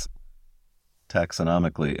complex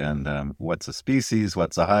taxonomically. And what's a species?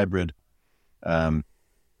 What's a hybrid? How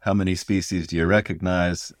many species do you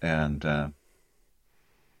recognize? And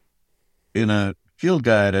in a field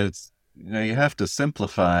guide, it's you have to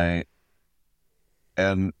simplify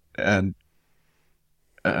and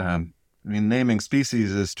I mean, naming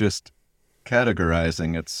species is just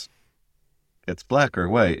categorizing. It's black or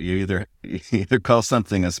white. You either call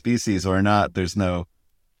something a species or not. There's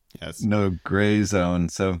Yes. no gray zone.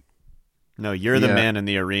 So No, you're the man in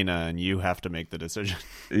the arena, and you have to make the decision.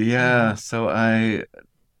 yeah. So I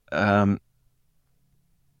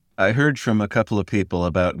heard from a couple of people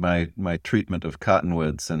about my treatment of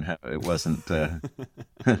cottonwoods and how it wasn't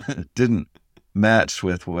didn't match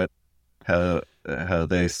with how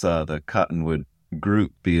they saw the cottonwood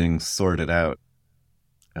group being sorted out.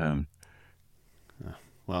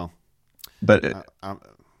 Well, but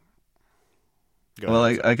well,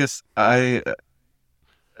 I guess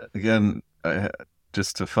again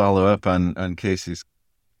just to follow up on Casey's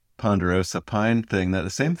ponderosa pine thing, that the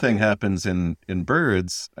same thing happens in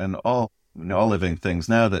birds and all living things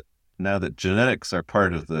now that genetics are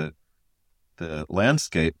part of the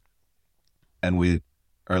landscape, and we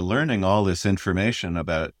are learning all this information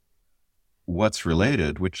about what's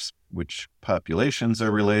related, which populations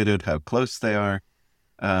are related, how close they are.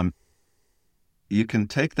 You can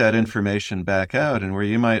take that information back out, and where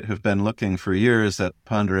you might have been looking for years at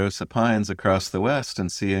ponderosa pines across the West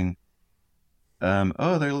and seeing,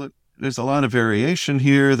 there's a lot of variation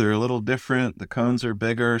here. They're a little different. The cones are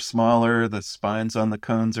bigger, smaller. The spines on the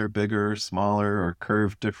cones are bigger, smaller, or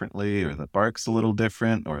curved differently, or the bark's a little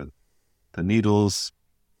different, or the needles.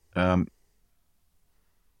 And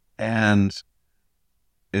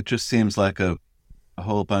it just seems like a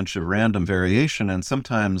whole bunch of random variation, and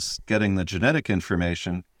sometimes getting the genetic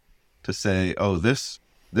information to say, oh, this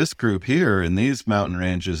group here in these mountain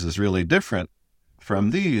ranges is really different from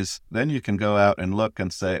these. Then you can go out and look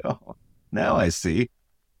and say, oh, now I see.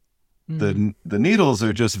 The needles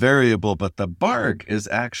are just variable, but the bark is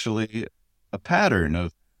actually a pattern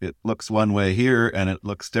of, it looks one way here and it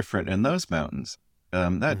looks different in those mountains.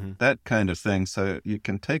 That kind of thing. So you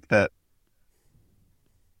can take that.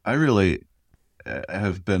 I really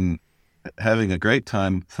have been having a great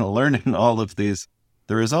time learning all of the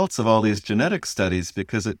results of all these genetic studies,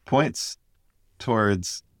 because it points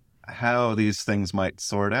towards how these things might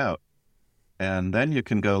sort out. And then you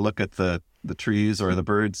can go look at the trees or the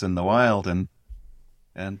birds in the wild and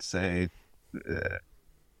say,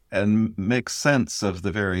 and make sense of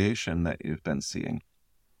the variation that you've been seeing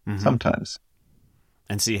sometimes.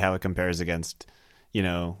 And see how it compares against,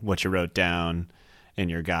 what you wrote down in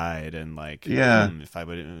your guide, and if I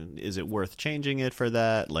would, is it worth changing it for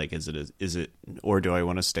that? Like, is it, or do I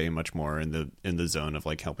want to stay much more in the zone of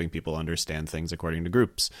like helping people understand things according to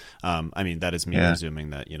groups? I mean, that is me presuming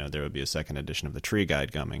that, there would be a second edition of the tree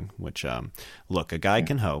guide coming, which, look, a guy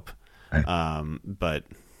can hope. But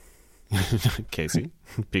Casey,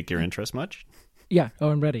 pique your interest much? Yeah. Oh,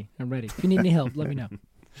 I'm ready. If you need any help, let me know.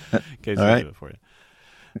 Casey, I'll do it for you.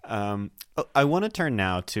 I want to turn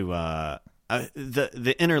now to,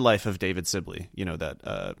 the inner life of David Sibley,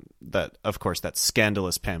 that of course that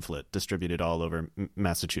scandalous pamphlet distributed all over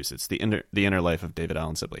Massachusetts, the inner life of David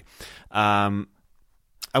Allen Sibley. I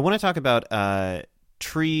want to talk about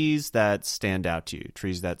trees that stand out to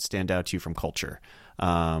you, from culture,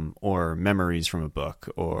 or memories from a book,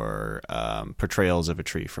 or portrayals of a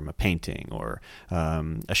tree from a painting, or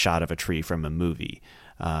a shot of a tree from a movie.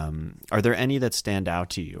 Are there any that stand out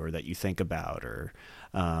to you, or that you think about, or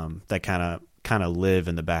that kind of live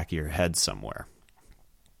in the back of your head somewhere?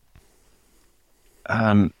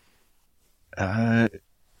 No,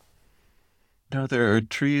 there are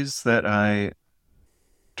trees that I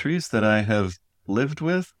have lived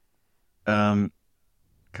with, kind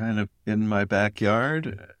of in my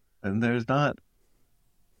backyard, and they're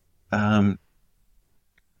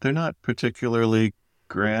not particularly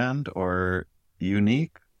grand or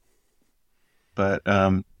unique, but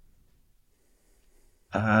and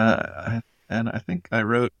I think I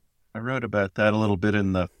wrote about that a little bit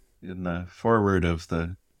in the foreword of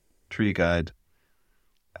the tree guide,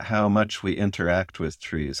 how much we interact with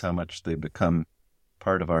trees, how much they become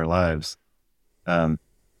part of our lives. So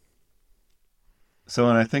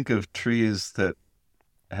when I think of trees that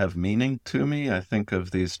have meaning to me, I think of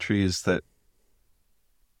these trees that,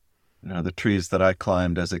 the trees that I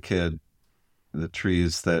climbed as a kid, the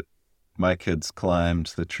trees that my kids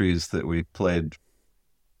climbed, the trees that we played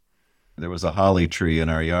there was a holly tree in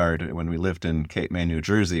our yard when we lived in Cape May, New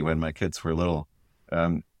Jersey, when my kids were little.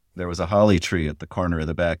 There was a holly tree at the corner of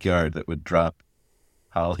the backyard that would drop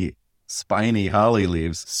spiny holly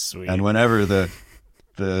leaves. Sweet. And whenever the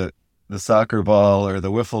soccer ball or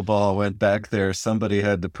the wiffle ball went back there, somebody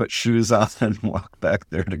had to put shoes on and walk back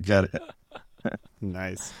there to get it.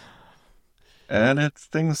 Nice. And it's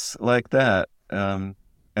things like that. And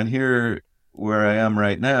here, where I am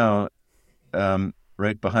right now,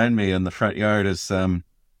 right behind me in the front yard is there's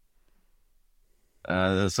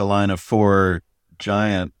a line of 4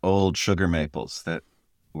 giant old sugar maples that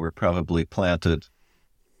were probably planted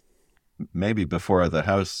maybe before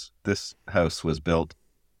this house was built.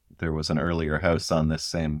 There was an earlier house on this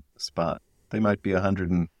same spot. They might be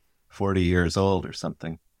 140 years old or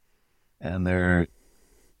something. And they're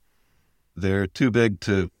too big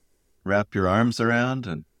to wrap your arms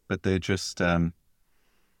around, but they're just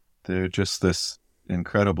this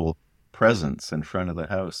incredible presence in front of the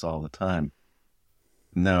house all the time.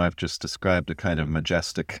 Now I've just described a kind of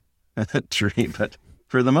majestic tree, but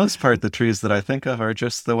for the most part, the trees that I think of are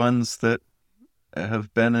just the ones that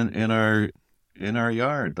have been in our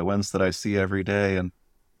yard, the ones that I see every day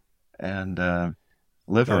and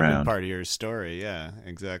live around. Part of your story, yeah,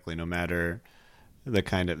 exactly. No matter the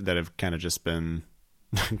kind of that have kind of just been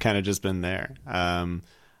there. I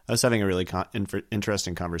was having a really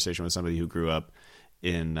interesting conversation with somebody who grew up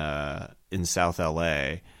in South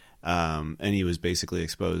LA, and he was basically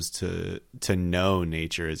exposed to know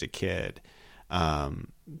nature as a kid.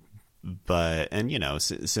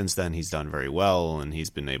 Since then he's done very well, and he's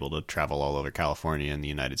been able to travel all over California and the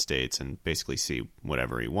United States and basically see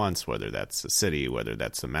whatever he wants, whether that's a city, whether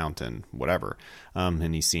that's a mountain, whatever.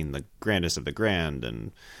 And he's seen the grandest of the grand.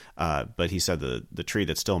 And but he said the tree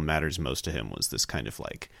that still matters most to him was this kind of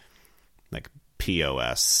like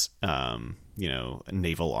POS,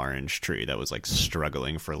 navel orange tree that was like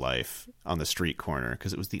struggling for life on the street corner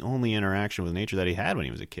because it was the only interaction with nature that he had when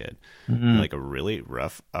he was a kid. Mm-hmm. Like a really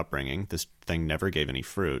rough upbringing. This thing never gave any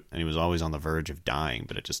fruit, and he was always on the verge of dying,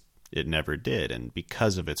 but it never did. And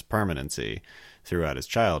because of its permanency throughout his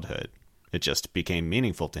childhood, it just became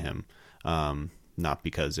meaningful to him. Not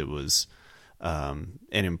because it was an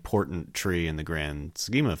important tree in the grand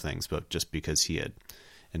scheme of things, but just because he had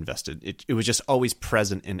invested. It was just always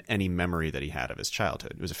present in any memory that he had of his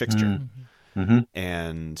childhood. It was a fixture. Mm-hmm.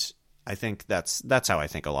 And I think that's how I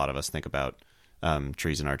think a lot of us think about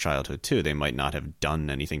trees in our childhood too. They might not have done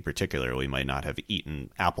anything particular. We might not have eaten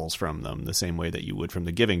apples from them the same way that you would from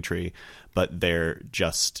the giving tree, but they're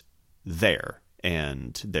just there,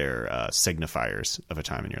 and they're signifiers of a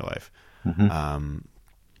time in your life. Mm-hmm.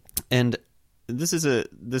 And this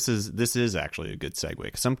is actually a good segue,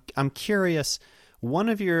 because I'm curious. One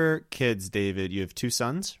of your kids, David, you have 2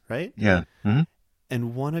 sons, right? Yeah. Mm-hmm.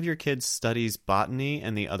 And one of your kids studies botany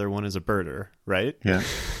and the other one is a birder, right? Yeah.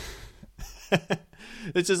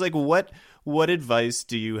 It's just like, what advice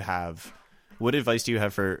do you have? What advice do you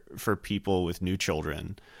have for people with new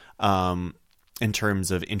children in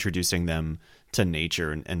terms of introducing them to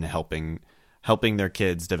nature and helping their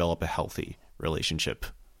kids develop a healthy relationship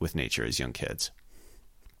with nature as young kids?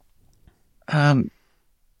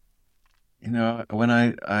 When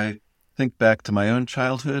I think back to my own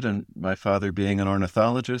childhood and my father being an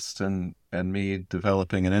ornithologist and me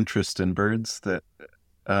developing an interest in birds, that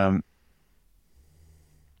I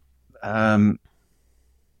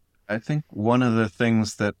think one of the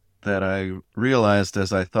things that I realized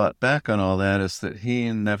as I thought back on all that is that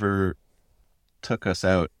he never took us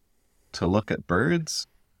out to look at birds.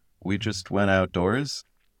 We just went outdoors,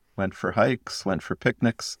 went for hikes, went for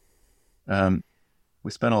picnics. We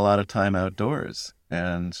spent a lot of time outdoors,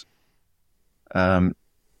 and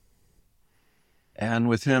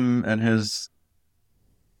with him and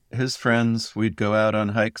his friends, we'd go out on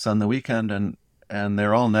hikes on the weekend, and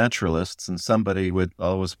they're all naturalists, and somebody would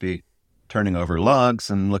always be turning over logs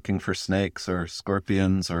and looking for snakes or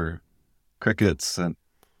scorpions or crickets, and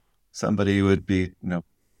somebody would be,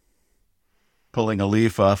 pulling a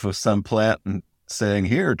leaf off of some plant and saying,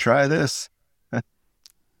 "Here, try this."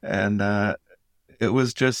 And it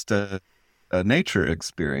was just a nature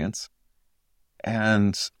experience.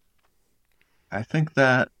 And I think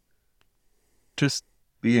that just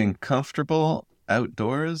being comfortable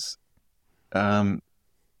outdoors, not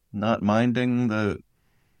minding the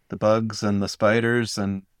bugs and the spiders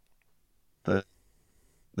and the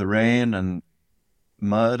rain and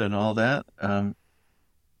mud and all that,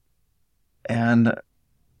 and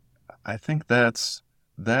I think that's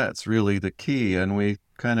really the key. And we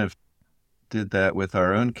kind of did that with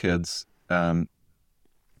our own kids. And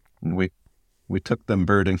we took them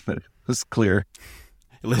birding, but it was clear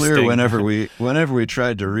clear whenever we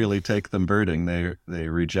tried to really take them birding, they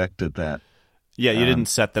rejected that. Yeah, you didn't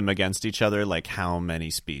set them against each other, like how many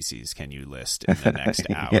species can you list in the next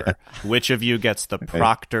hour? Yeah. Which of you gets the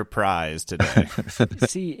Proctor Prize today?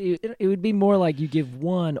 See, it would be more like you give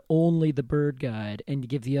one only the bird guide and you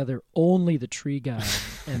give the other only the tree guide,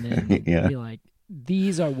 and then be like,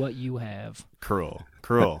 these are what you have. Cruel.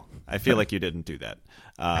 I feel like you didn't do that.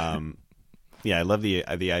 Yeah, I love the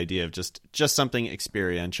idea of just something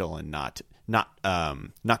experiential and not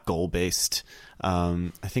goal based.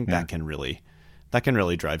 I think that can really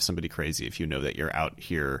drive somebody crazy if you know that you're out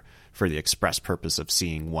here for the express purpose of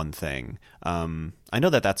seeing one thing. I know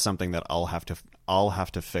that that's something that I'll have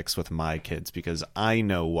to fix with my kids, because I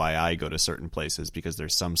know why I go to certain places, because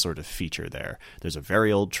there's some sort of feature there. There's a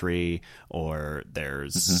very old tree, or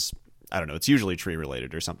there's I don't know, it's usually tree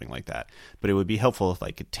related or something like that. But it would be helpful if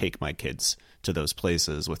I could take my kids to those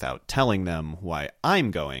places without telling them why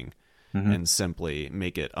I'm going, and simply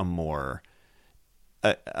make it a more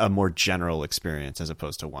general experience, as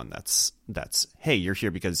opposed to one that's hey, you're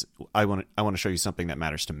here because I want to show you something that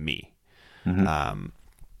matters to me. And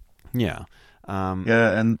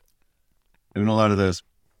in a lot of those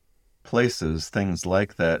places, things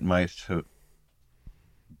like that might have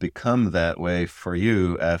become that way for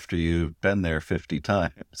you after you've been there 50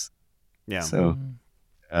 times. Yeah. So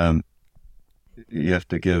you have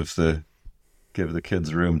to give the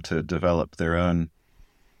kids room to develop their own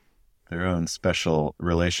special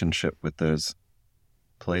relationship with those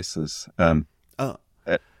places.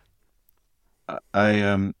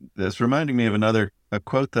 This reminding me of a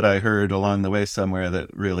quote that I heard along the way somewhere that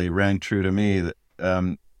really rang true to me, that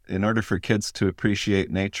in order for kids to appreciate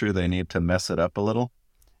nature, they need to mess it up a little.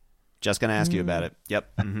 Just going to ask you about it.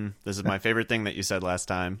 Yep. This is my favorite thing that you said last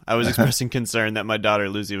time. I was expressing concern that my daughter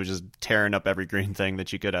Lucy was just tearing up every green thing that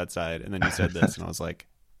she could outside, and then you said this, and I was like,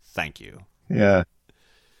 thank you. Yeah.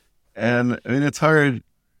 And I mean, it's hard.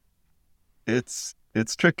 It's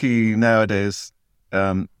tricky nowadays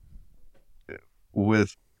with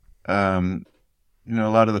a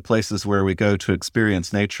lot of the places where we go to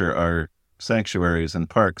experience nature are sanctuaries and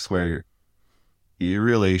parks where you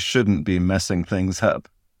really shouldn't be messing things up.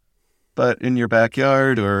 But in your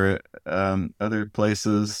backyard or other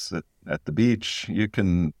places at the beach, you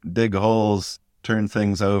can dig holes, turn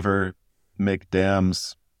things over, make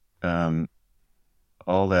dams,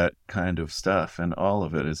 all that kind of stuff. And all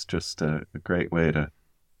of it is just a great way to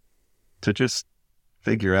just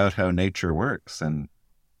figure out how nature works and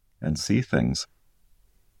see things.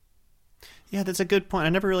 Yeah, that's a good point. I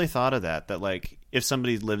never really thought of that like if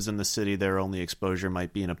somebody lives in the city, their only exposure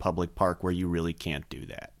might be in a public park where you really can't do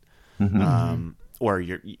that. Or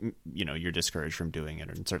you're discouraged from doing it,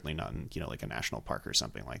 and certainly not in like a national park or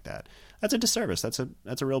something like that. That's a disservice. That's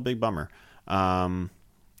a real big bummer.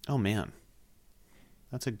 Oh man,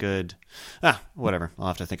 that's a good whatever. I'll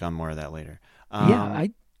have to think on more of that later. I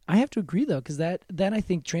have to agree though, because that I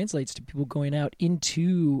think translates to people going out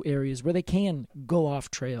into areas where they can go off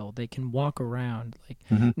trail, they can walk around. Like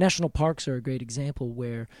national parks are a great example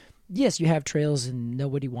where, yes, you have trails and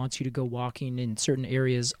nobody wants you to go walking in certain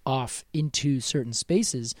areas off into certain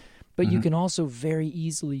spaces, but you can also very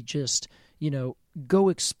easily just, go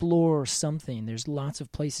explore something. There's lots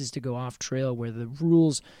of places to go off trail where the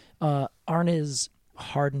rules aren't as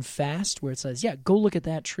hard and fast, where it says, yeah, go look at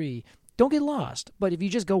that tree. Don't get lost. But if you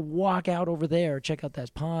just go walk out over there, check out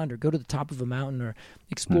that pond, or go to the top of a mountain, or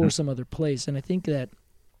explore some other place. And I think that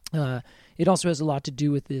it also has a lot to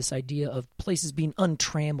do with this idea of places being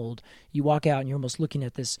untrammeled. You walk out and you're almost looking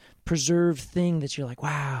at this preserved thing that you're like,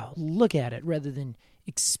 wow, look at it, rather than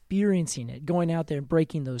experiencing it, going out there and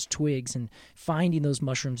breaking those twigs and finding those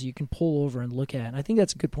mushrooms you can pull over and look at. And I think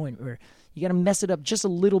that's a good point, where you got to mess it up just a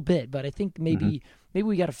little bit. But I think maybe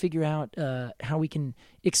we got to figure out how we can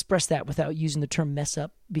express that without using the term mess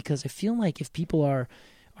up, because I feel like if people are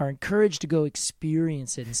encouraged to go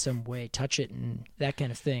experience it in some way, touch it and that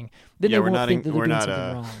kind of thing, then they won't think that they're doing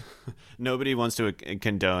something wrong. Nobody wants to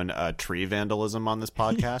condone tree vandalism on this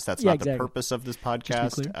podcast. That's not the purpose of this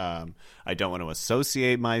podcast. I don't want to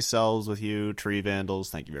associate myself with you, tree vandals.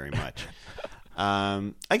 Thank you very much.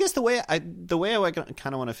 I guess the way I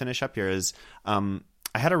kind of want to finish up here is I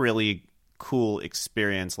had a really cool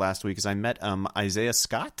experience last week, as I met Isaiah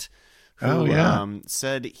Scott, who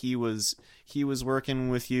said he was working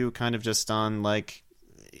with you kind of just on like,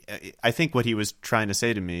 I think what he was trying to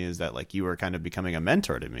say to me is that like you were kind of becoming a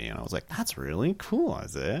mentor to me. And I was like, that's really cool,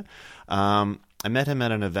 Isaiah. I met him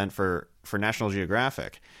at an event for National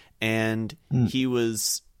Geographic, and he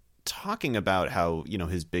was talking about how,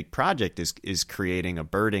 his big project is creating a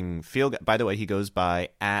birding field. By the way, he goes by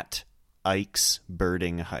Ike's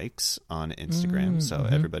Birding Hikes on Instagram. So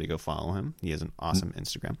everybody go follow him. He has an awesome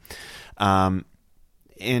Instagram.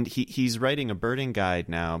 And he's writing a birding guide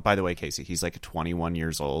now. By the way, Casey, he's like 21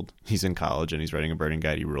 years old. He's in college and he's writing a birding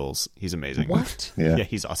guide. He rules. He's amazing. What? Yeah. Yeah,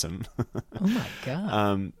 he's awesome. Oh my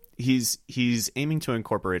God. He's aiming to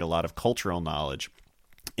incorporate a lot of cultural knowledge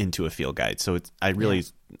into a field guide. So I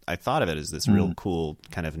thought of it as this real cool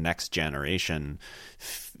kind of next generation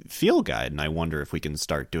field guide. And I wonder if we can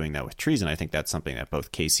start doing that with trees. And I think that's something that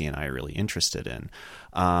both Casey and I are really interested in.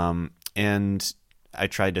 And I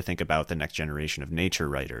tried to think about the next generation of nature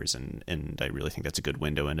writers, and I really think that's a good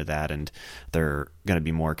window into that. And they're going to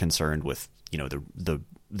be more concerned with,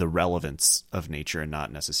 the relevance of nature and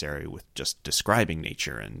not necessarily with just describing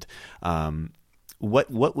nature. And what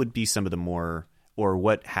would be some of the more, or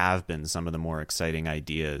what have been some of the more exciting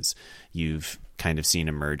ideas you've kind of seen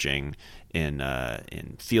emerging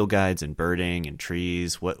in field guides and birding and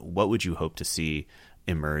trees? What would you hope to see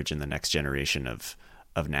emerge in the next generation of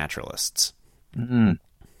naturalists? Mm-hmm.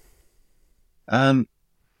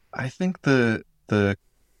 I think the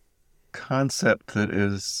concept that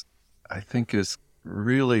is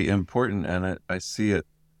really important, and I see it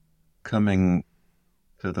coming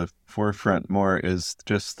to the forefront more, is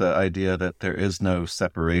just the idea that there is no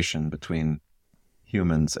separation between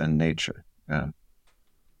humans and nature. 30,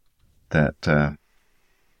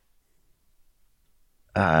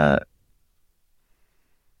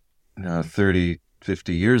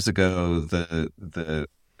 50 years ago, the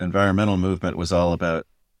environmental movement was all about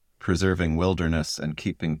preserving wilderness and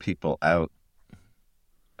keeping people out,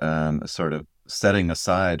 sort of setting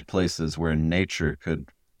aside places where nature could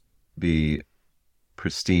be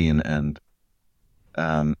pristine and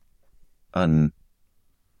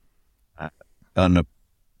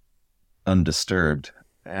undisturbed.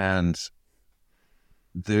 And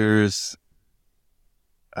there's,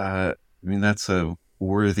 that's a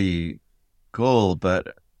worthy goal,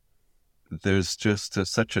 but there's just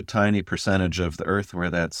such a tiny percentage of the earth where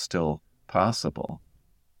that's still possible.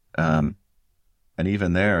 And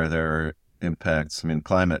even there are impacts.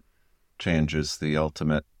 Climate change is the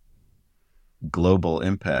ultimate global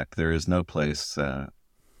impact. There is no place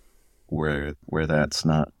where that's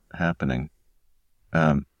not happening.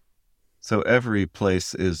 So every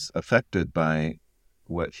place is affected by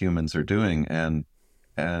what humans are doing, and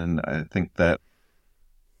I think that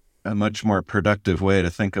a much more productive way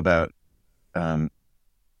to think about the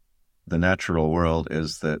natural world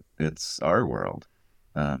is that it's our world,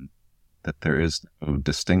 that there is no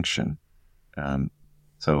distinction.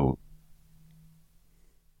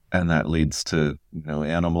 And that leads to,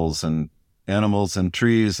 animals and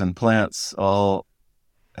trees and plants all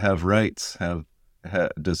have rights,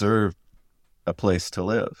 deserve a place to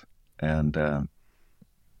live. And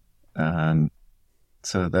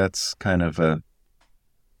so that's kind of the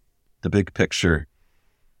big picture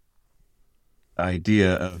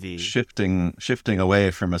idea of shifting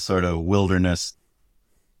away from a sort of wilderness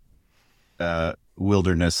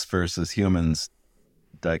versus humans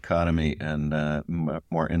dichotomy, and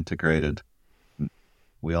more integrated.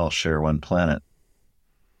 We all share one planet.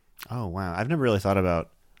 Oh wow, I've never really thought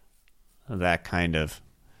about that kind of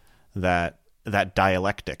that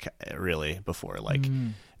dialectic really before, like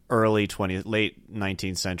late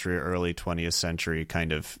 19th century, early 20th century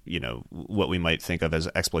kind of, what we might think of as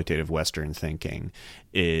exploitative Western thinking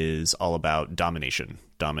is all about domination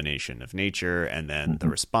of nature. And then the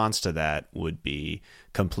response to that would be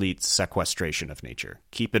complete sequestration of nature.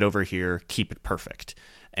 Keep it over here, keep it perfect.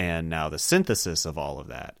 And now the synthesis of all of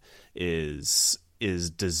that is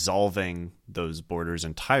dissolving those borders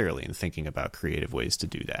entirely and thinking about creative ways to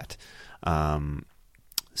do that.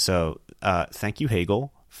 So thank you,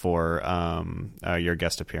 Hegel, for your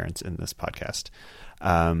guest appearance in this podcast.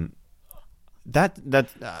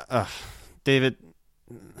 David,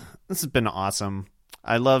 this has been awesome.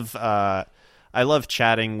 I love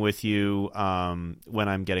chatting with you when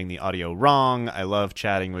I'm getting the audio wrong. I love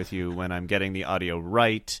chatting with you when I'm getting the audio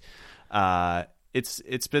right.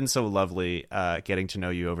 It's been so lovely getting to know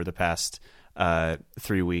you over the past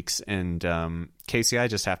 3 weeks. And Casey, I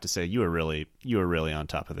just have to say you were really on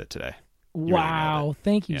top of it today. Wow.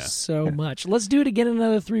 Thank you so much. Let's do it again in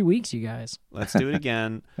another 3 weeks, you guys. Let's do it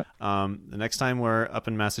again. The next time we're up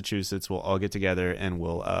in Massachusetts, we'll all get together and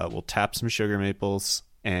we'll tap some sugar maples,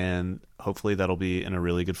 and hopefully that'll be in a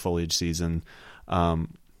really good foliage season.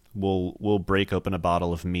 We'll break open a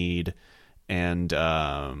bottle of mead and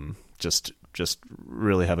just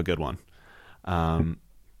really have a good one.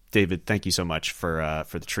 David, thank you so much for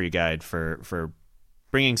the tree guide, for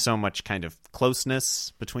bringing so much kind of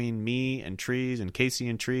closeness between me and trees and Casey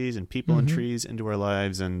and trees and people and trees into our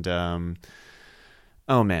lives. And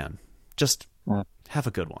oh man, just have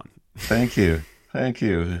a good one. Thank you.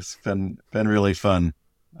 It's been really fun.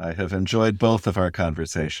 I have enjoyed both of our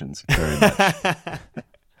conversations very much.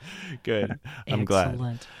 Good. I'm glad.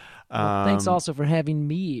 Excellent. Well, thanks also for having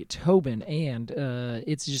me, Tobin, and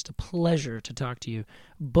it's just a pleasure to talk to you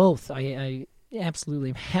both. I absolutely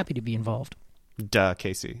am happy to be involved. Duh,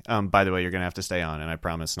 Casey. By the way, you're going to have to stay on, and I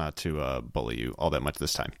promise not to bully you all that much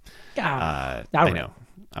this time. I know.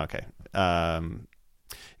 Okay.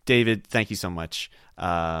 David, thank you so much.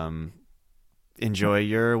 Enjoy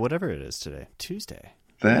your whatever it is today. Tuesday.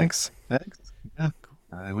 Thanks. Yeah,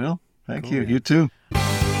 I will. Thank you. You too.